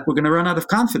out of that. We're going to run out of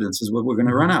confidence is what we're going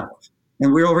to run out of.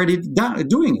 And we're already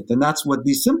doing it. And that's what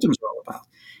these symptoms are all about,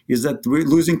 is that we're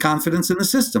losing confidence in the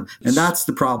system. And that's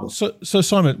the problem. So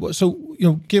Simon,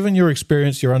 given your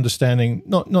experience, your understanding,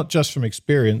 not just from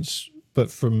experience, but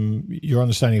from your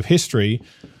understanding of history,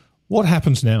 what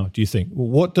happens now, do you think?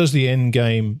 What does the end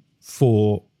game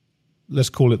for, let's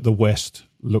call it the West,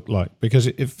 look like? Because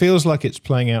it feels like it's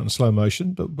playing out in slow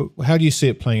motion, but how do you see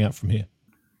it playing out from here?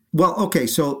 Well, okay,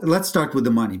 so let's start with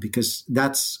the money, because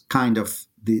that's kind of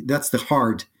that's the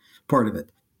hard part of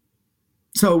it.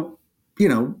 So,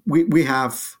 we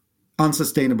have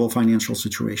unsustainable financial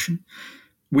situation.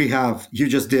 You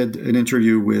just did an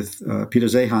interview with Peter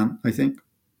Zeihan, I think,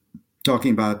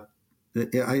 talking about,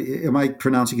 am I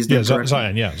pronouncing his name correctly?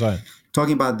 Zeihan.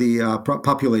 Talking about the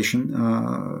population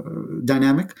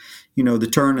dynamic, the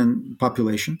turn in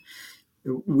population.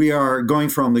 We are going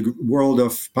from the world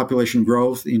of population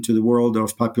growth into the world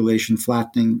of population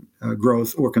flattening,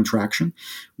 growth or contraction.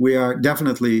 We are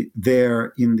definitely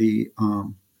there in the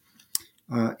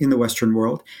Western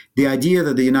world. The idea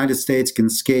that the United States can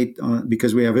skate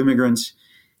because we have immigrants,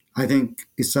 I think,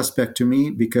 is suspect to me,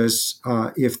 because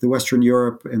if the Western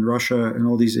Europe and Russia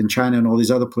and in China and all these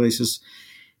other places,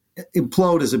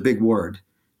 implode is a big word,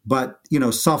 but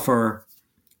suffer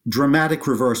dramatic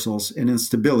reversals and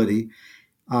instability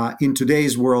in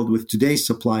today's world with today's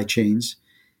supply chains,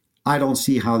 I don't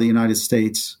see how the United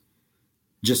States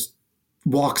just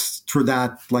walks through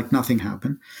that like nothing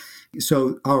happened.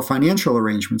 So our financial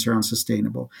arrangements are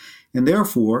unsustainable. And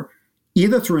therefore,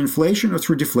 either through inflation or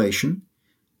through deflation,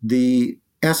 the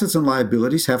assets and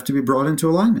liabilities have to be brought into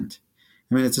alignment.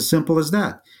 I mean, it's as simple as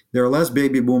that. There are less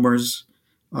baby boomers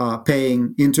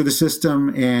paying into the system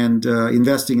and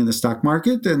investing in the stock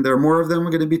market, and there are more of them who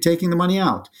are going to be taking the money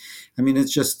out. I mean,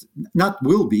 it's just not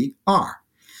will be, are.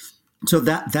 So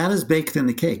that is baked in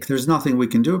the cake. There's nothing we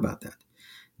can do about that.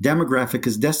 Demographic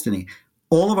is destiny.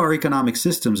 All of our economic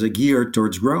systems are geared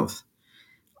towards growth.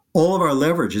 All of our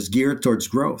leverage is geared towards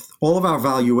growth. All of our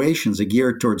valuations are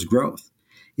geared towards growth.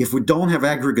 If we don't have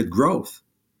aggregate growth,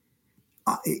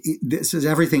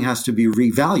 everything has to be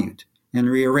revalued and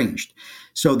rearranged.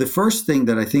 So the first thing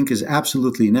that I think is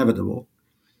absolutely inevitable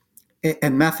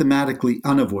and mathematically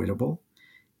unavoidable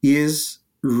is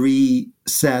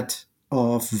reset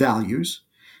of values,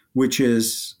 which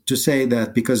is to say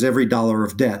that because every dollar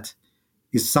of debt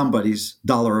is somebody's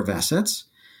dollar of assets,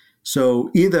 so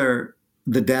either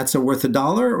the debts are worth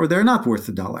 $1 or they're not worth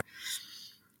 $1.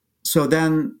 So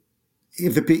then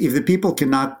if the people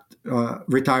cannot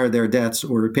retire their debts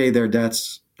or repay their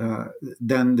debts,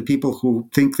 then the people who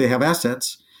think they have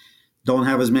assets don't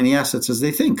have as many assets as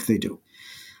they think they do.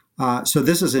 So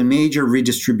this is a major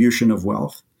redistribution of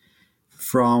wealth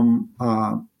from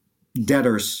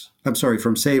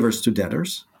from savers to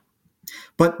debtors.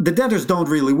 But the debtors don't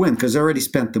really win because they already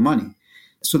spent the money.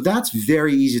 So that's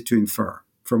very easy to infer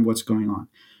from what's going on.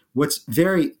 What's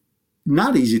very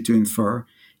not easy to infer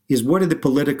is what are the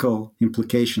political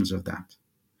implications of that?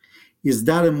 Is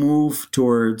that a move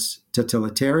towards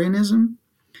totalitarianism?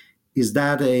 Is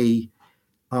that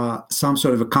some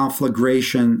sort of a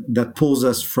conflagration that pulls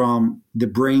us from the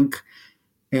brink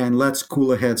and lets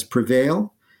cooler heads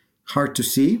prevail? Hard to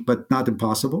see, but not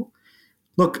impossible.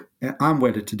 Look, I'm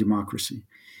wedded to democracy,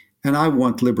 and I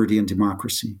want liberty and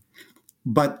democracy.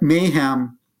 But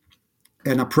mayhem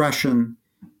and oppression,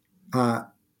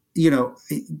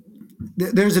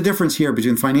 there's a difference here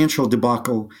between financial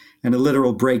debacle and a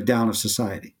literal breakdown of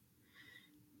society.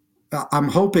 I'm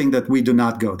hoping that we do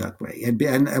not go that way. And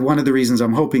one of the reasons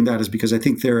I'm hoping that is because I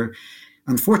think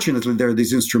unfortunately, there are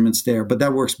these instruments there, but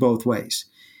that works both ways.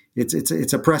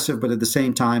 It's oppressive, but at the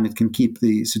same time, it can keep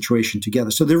the situation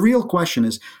together. So the real question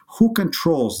is, who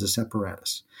controls this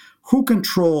apparatus? Who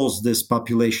controls this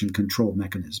population control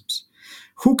mechanisms?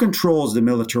 Who controls the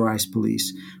militarized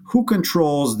police? Who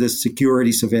controls this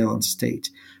security surveillance state?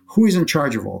 Who is in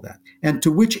charge of all that? And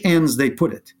to which ends they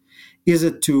put it? Is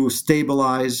it to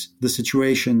stabilize the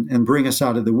situation and bring us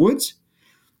out of the woods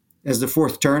as the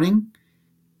fourth turning?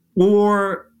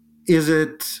 Or is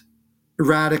it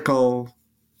radical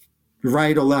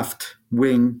right or left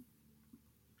wing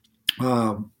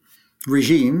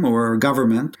regime or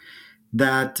government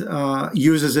that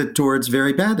uses it towards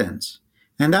very bad ends?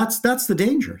 And that's the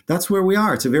danger. That's where we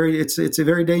are. It's a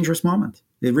very dangerous moment.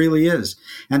 It really is.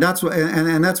 And that's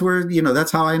and that's where,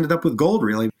 that's how I ended up with gold,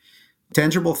 really.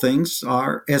 Tangible things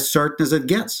are as certain as it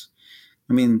gets.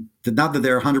 I mean, not that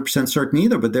they're 100% certain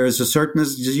either, but they're as certain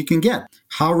as you can get.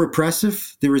 How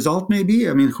repressive the result may be,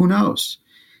 I mean, who knows?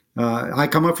 I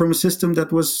come up from a system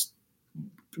that was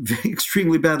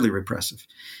extremely badly repressive.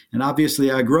 And obviously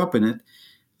I grew up in it.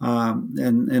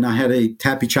 And I had a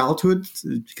happy childhood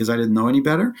because I didn't know any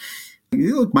better.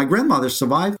 Look, my grandmother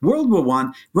survived World War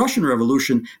I, Russian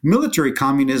Revolution, military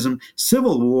communism,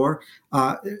 Civil War,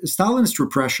 Stalinist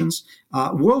repressions,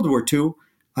 World War II.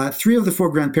 3 of the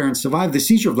 4 grandparents survived the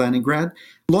siege of Leningrad,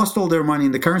 lost all their money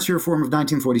in the currency reform of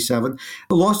 1947,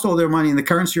 lost all their money in the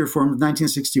currency reform of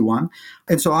 1961.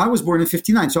 And so I was born in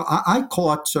 59. So I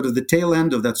caught sort of the tail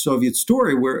end of that Soviet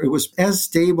story where it was as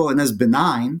stable and as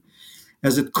benign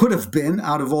as it could have been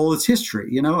out of all its history,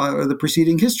 the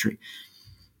preceding history.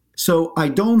 So I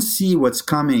don't see what's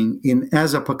coming in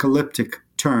as apocalyptic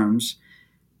terms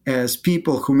as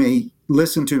people who may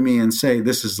listen to me and say,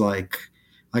 this is like,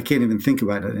 I can't even think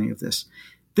about any of this.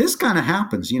 This kind of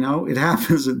happens, it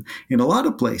happens in a lot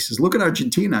of places. Look at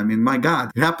Argentina. I mean, my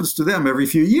God, it happens to them every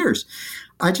few years.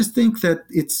 I just think that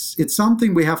it's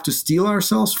something we have to steel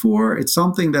ourselves for. It's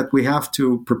something that we have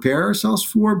to prepare ourselves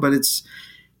for, but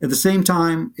at the same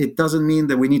time, it doesn't mean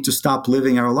that we need to stop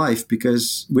living our life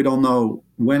because we don't know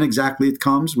when exactly it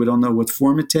comes. We don't know what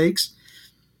form it takes.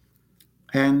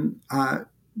 And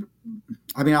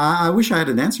I wish I had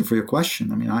an answer for your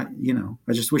question. I mean,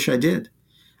 I just wish I did.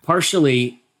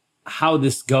 Partially, how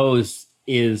this goes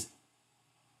is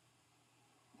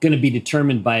going to be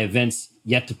determined by events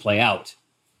yet to play out.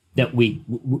 That we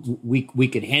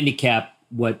could handicap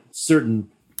what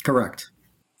certain correct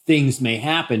things may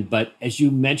happen, but as you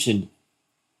mentioned,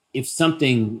 if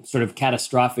something sort of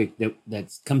catastrophic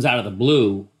that comes out of the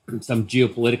blue, some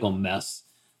geopolitical mess,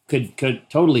 could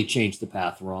totally change the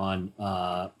path we're on,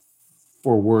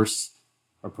 for worse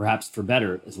or perhaps for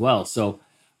better as well. So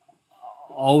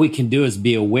all we can do is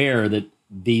be aware that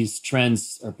these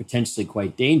trends are potentially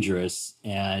quite dangerous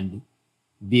and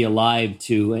be alive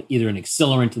to either an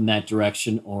accelerant in that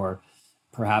direction or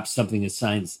perhaps something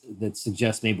that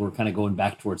suggests maybe we're kind of going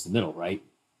back towards the middle, right?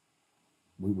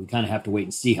 We kind of have to wait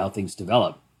and see how things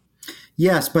develop.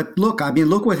 Yes, but look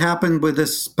what happened with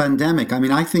this pandemic. I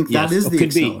mean, I think that is the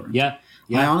accelerant. Yeah.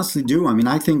 I honestly do. I mean,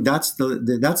 I think that's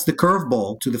the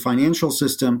curveball to the financial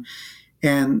system,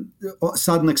 and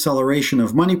sudden acceleration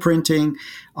of money printing,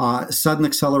 sudden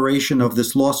acceleration of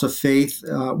this loss of faith,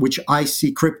 which I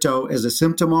see crypto as a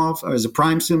symptom of, as a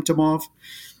prime symptom of.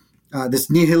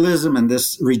 This nihilism and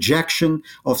this rejection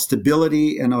of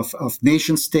stability and of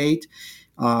nation state.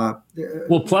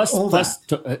 Plus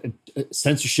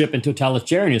censorship and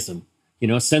totalitarianism.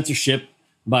 Censorship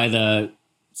by the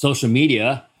social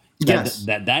media. Yes,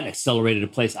 that accelerated a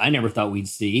place I never thought we'd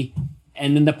see.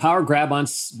 And then the power grab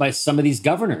by some of these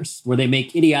governors, where they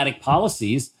make idiotic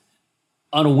policies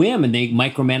on a whim and they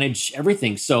micromanage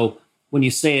everything. So when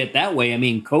you say it that way, I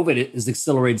mean, COVID has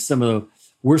accelerated some of the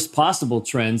worst possible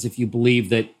trends. If you believe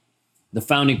that the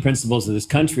founding principles of this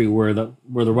country were the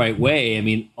right way, I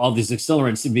mean, all these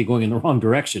accelerants seem to be going in the wrong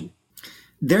direction.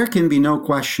 There can be no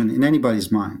question in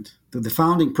anybody's mind that the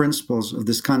founding principles of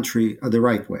this country are the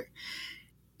right way.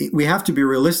 We have to be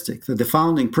realistic that the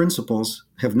founding principles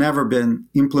have never been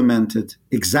implemented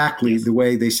exactly the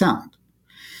way they sound.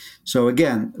 So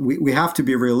again, we have to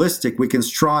be realistic. We can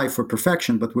strive for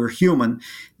perfection, but we're human.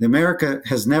 America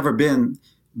has never been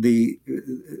the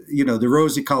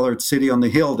rosy-colored city on the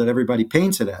hill that everybody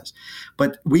paints it as.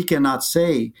 But we cannot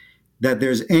say that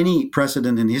there's any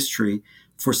precedent in history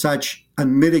for such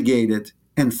unmitigated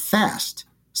and fast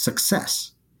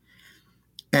success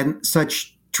and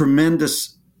such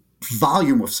tremendous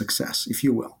volume of success, if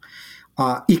you will,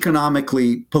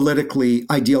 economically, politically,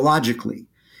 ideologically,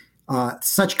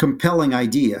 such compelling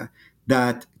idea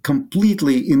that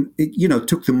completely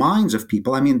took the minds of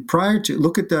people. I mean, prior to,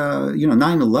 look at the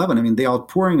 9/11, I mean, the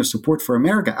outpouring of support for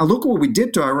America. And look what we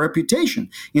did to our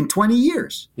reputation in 20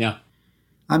 years. Yeah.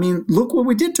 I mean, look what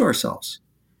we did to ourselves,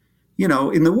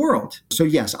 in the world. So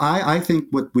yes, I think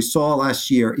what we saw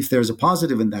last year, if there's a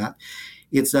positive in that,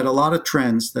 it's that a lot of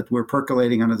trends that were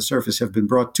percolating under the surface have been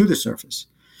brought to the surface.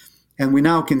 And we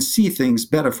now can see things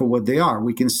better for what they are.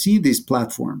 We can see these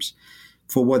platforms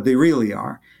for what they really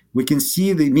are. We can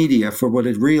see the media for what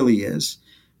it really is.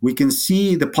 We can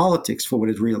see the politics for what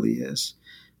it really is.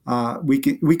 We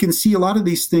can see a lot of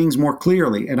these things more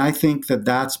clearly. And I think that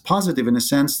that's positive in a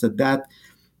sense that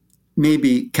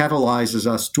maybe catalyzes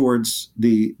us towards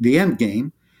the end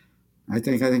game. I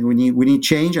think we need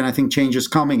change, and I think change is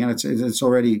coming, and it's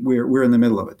already we're in the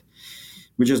middle of it.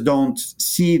 We just don't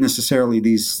see necessarily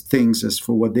these things as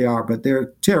for what they are, but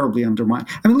they're terribly undermined.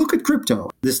 I mean, look at crypto.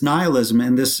 This nihilism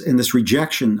and this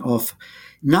rejection of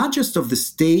not just of the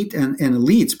state and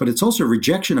elites, but it's also a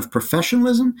rejection of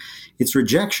professionalism. It's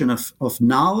rejection of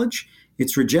knowledge.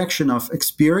 It's rejection of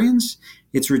experience.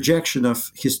 It's rejection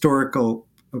of historical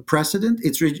precedent.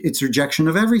 It's rejection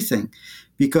of everything,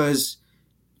 because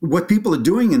what people are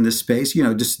doing in this space,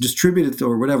 distributed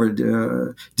or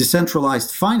whatever,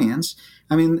 decentralized finance.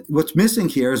 I mean, what's missing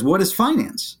here is what is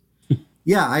finance?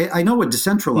 Yeah, I know what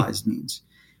decentralized means.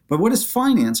 But what is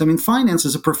finance? I mean, finance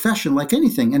is a profession like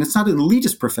anything, and it's not an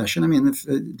elitist profession. I mean,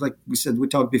 like we said, we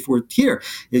talked before here,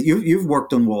 you've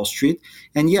worked on Wall Street,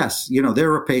 and yes,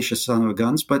 they're rapacious son of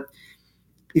guns, but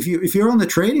if you're on the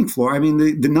trading floor, I mean,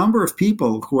 the number of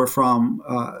people who are from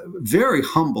very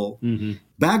humble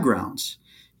backgrounds,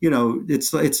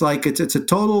 it's a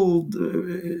total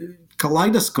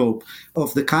kaleidoscope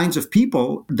of the kinds of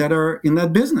people that are in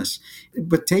that business.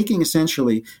 But taking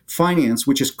essentially finance,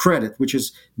 which is credit, which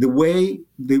is the way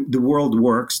the world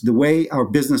works, the way our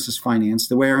business is financed,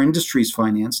 the way our industry is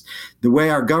financed, the way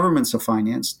our governments are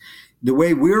financed, the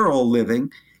way we're all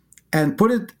living, and put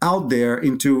it out there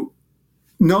into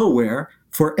nowhere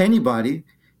for anybody.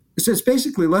 So it's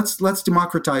basically let's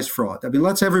democratize fraud. I mean,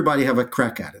 let's everybody have a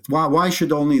crack at it. Why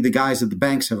should only the guys at the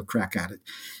banks have a crack at it?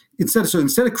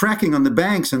 Instead of cracking on the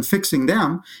banks and fixing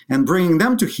them and bringing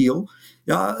them to heel,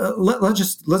 let's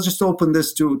just open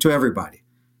this to everybody.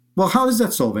 Well, how does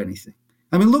that solve anything?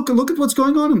 I mean, look at what's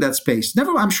going on in that space.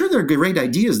 I'm sure there are great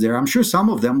ideas there. I'm sure some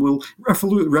of them will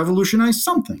revolutionize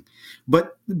something.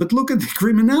 But look at the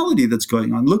criminality that's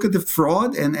going on. Look at the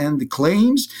fraud and the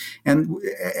claims and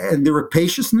the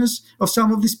rapaciousness of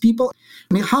some of these people.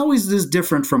 I mean, how is this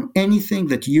different from anything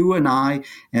that you and I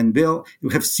and Bill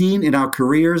have seen in our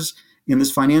careers in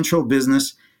this financial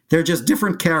business? They're just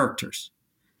different characters.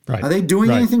 Right. Are they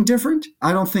doing anything different?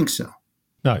 I don't think so.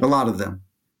 No. A lot of them.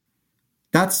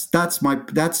 I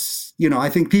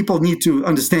think people need to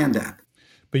understand that.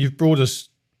 But you've brought us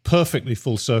perfectly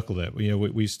full circle there.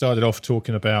 We started off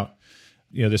talking about,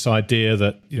 this idea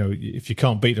that, if you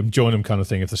can't beat them, join them kind of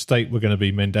thing. If the state were going to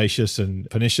be mendacious and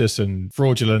pernicious and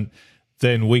fraudulent,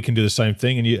 then we can do the same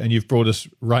thing. And you've brought us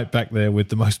right back there with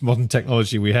the most modern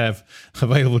technology we have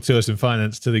available to us in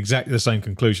finance to exactly the same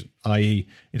conclusion, i.e.,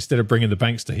 instead of bringing the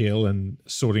banks to heel and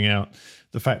sorting out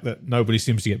the fact that nobody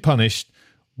seems to get punished,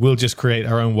 we'll just create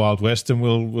our own Wild West, and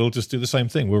we'll just do the same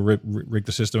thing. We'll rig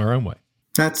the system our own way.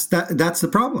 That's the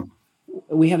problem.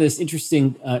 We have this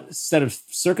interesting set of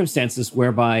circumstances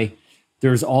whereby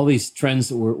there's all these trends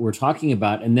that we're talking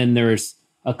about, and then there's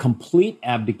a complete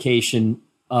abdication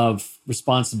of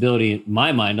responsibility, in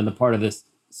my mind, on the part of this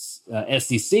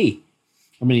SEC.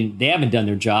 I mean, they haven't done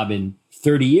their job in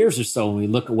 30 years or so when we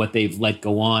look at what they've let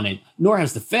go on, and nor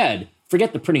has the Fed.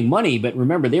 Forget the printing money, but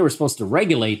remember, they were supposed to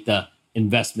regulate the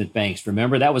investment banks.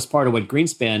 Remember, that was part of what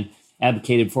Greenspan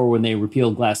advocated for when they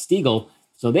repealed Glass-Steagall.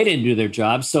 So they didn't do their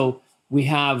job. So we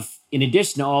have, in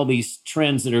addition to all these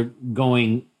trends that are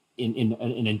going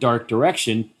in a dark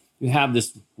direction, you have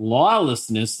this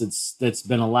lawlessness that's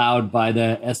been allowed by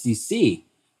the SEC.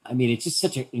 I mean, it's just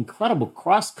such an incredible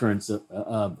cross currents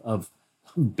of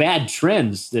bad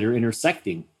trends that are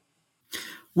intersecting.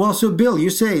 Well, so Bill, you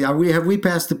say, have we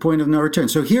passed the point of no return?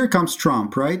 So here comes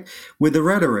Trump, right, with the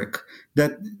rhetoric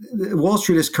that Wall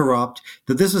Street is corrupt,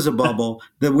 that this is a bubble,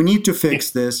 that we need to fix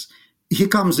this. He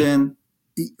comes in.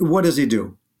 What does he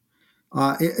do?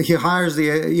 He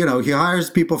hires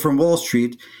people from Wall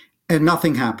Street, and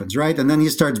nothing happens, right? And then he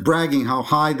starts bragging how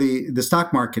high the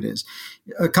stock market is.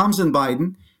 Comes in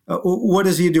Biden. What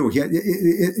does he do?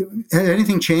 Had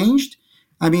anything changed?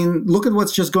 I mean, look at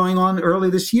what's just going on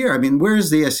early this year. I mean, where is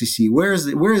the SEC? Where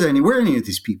are any of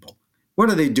these people? What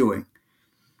are they doing?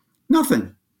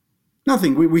 Nothing.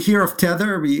 We hear of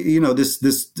Tether.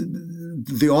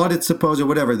 The audit supposed or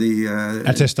whatever the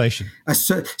attestation, a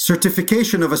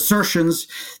certification of assertions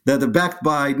that are backed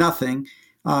by nothing,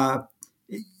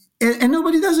 and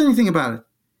nobody does anything about it.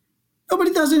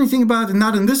 Nobody does anything about it.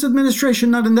 Not in this administration.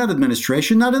 Not in that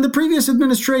administration. Not in the previous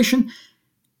administration.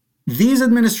 These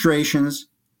administrations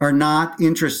are not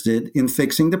interested in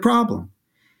fixing the problem.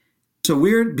 So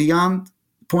we're beyond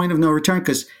point of no return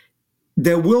because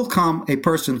there will come a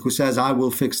person who says, I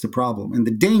will fix the problem. And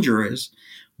the danger is,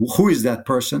 who is that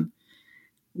person?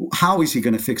 How is he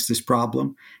going to fix this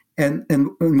problem? And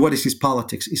what is his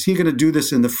politics? Is he going to do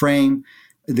this in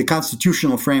the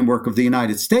constitutional framework of the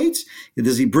United States?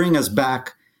 Does he bring us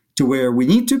back to where we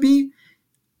need to be?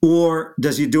 Or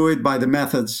does he do it by the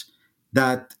methods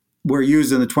that were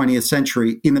used in the 20th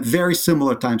century in a very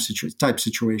similar type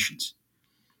situations,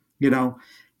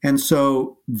 And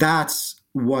so that's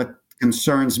what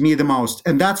concerns me the most.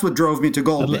 And that's what drove me to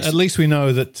gold. At least we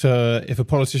know that if a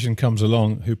politician comes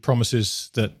along who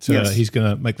promises that he's going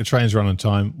to make the trains run on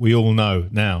time, we all know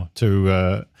now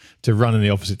to run in the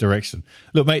opposite direction.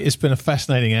 Look, mate, it's been a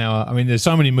fascinating hour. I mean, there's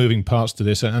so many moving parts to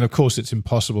this. And of course, it's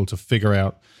impossible to figure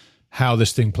out how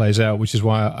this thing plays out, which is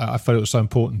why I felt it was so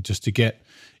important just to get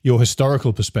your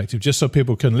historical perspective, just so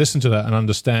people can listen to that and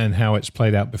understand how it's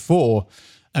played out before.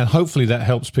 And hopefully that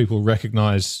helps people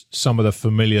recognize some of the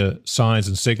familiar signs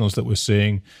and signals that we're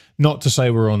seeing. Not to say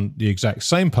we're on the exact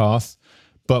same path,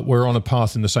 but we're on a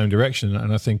path in the same direction.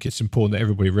 And I think it's important that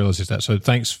everybody realizes that. So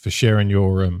thanks for sharing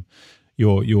your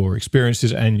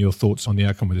experiences and your thoughts on the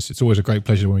outcome of this. It's always a great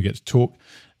pleasure when we get to talk,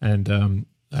 and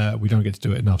we don't get to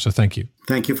do it enough. So thank you.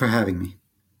 Thank you for having me.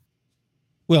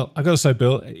 Well, I got to say,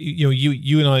 Bill,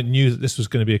 you and I knew that this was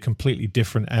going to be a completely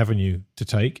different avenue to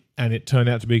take, and it turned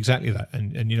out to be exactly that.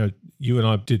 And you and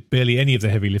I did barely any of the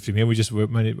heavy lifting there. We just were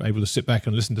able to sit back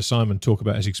and listen to Simon talk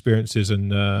about his experiences,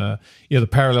 and the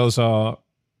parallels are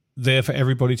there for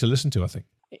everybody to listen to, I think.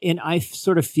 And I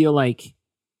sort of feel like,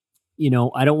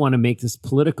 I don't want to make this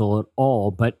political at all,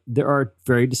 but there are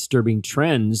very disturbing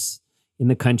trends in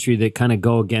the country that kind of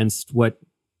go against what,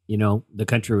 the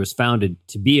country was founded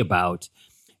to be about.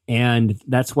 And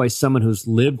that's why someone who's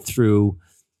lived through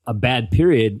a bad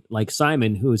period like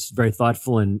Simon, who is very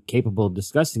thoughtful and capable of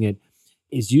discussing it,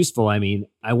 is useful. I mean,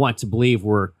 I want to believe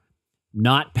we're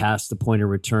not past the point of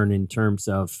return in terms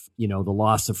of, the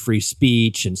loss of free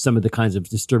speech and some of the kinds of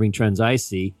disturbing trends I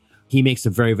see. He makes a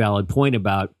very valid point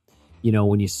about,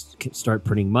 when you start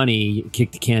printing money, you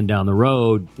kick the can down the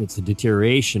road, it's a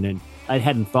deterioration. And I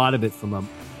hadn't thought of it from a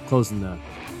closing the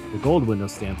gold window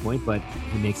standpoint, but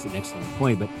he makes an excellent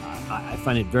point. But I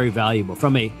find it very valuable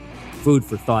from a food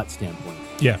for thought standpoint.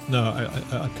 Yeah, no,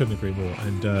 I couldn't agree more.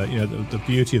 And, the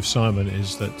beauty of Simon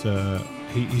is that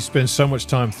he spends so much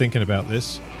time thinking about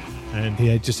this, and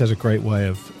he just has a great way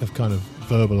of kind of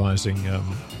verbalizing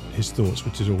his thoughts,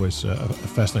 which is always a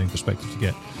fascinating perspective to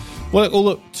get. Well, all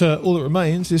that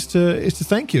remains is to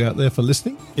thank you out there for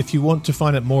listening. If you want to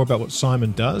find out more about what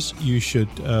Simon does, you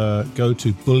should go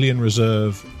to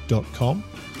bullionreserve.com.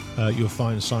 You'll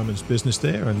find Simon's business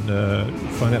there and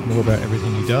find out more about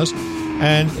everything he does.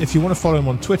 And if you want to follow him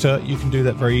on Twitter, you can do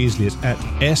that very easily. It's at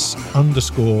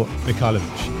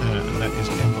 @S_Mikhailovich. And that is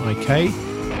MIKHAILOVICH.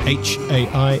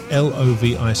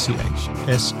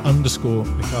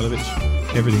 @S_Mikhailovich.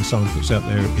 Everything Simon puts out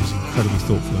there is incredibly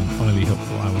thoughtful and highly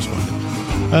helpful, I always find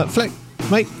it. Fleck,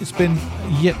 mate, it's been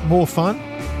yet more fun.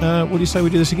 What do you say we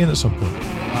do this again at some point?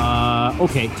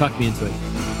 Okay, talk me into it.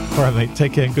 All right, mate,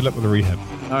 take care and good luck with the rehab.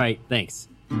 All right, thanks.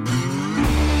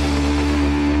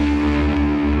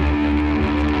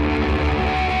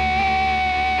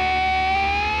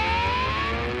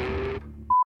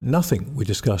 Nothing we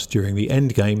discuss during the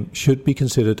end game should be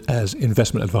considered as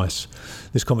investment advice.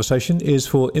 This conversation is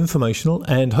for informational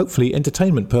and hopefully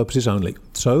entertainment purposes only.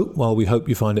 So, while we hope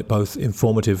you find it both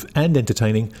informative and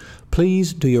entertaining,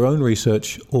 please do your own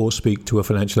research or speak to a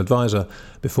financial advisor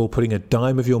before putting a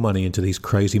dime of your money into these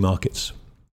crazy markets.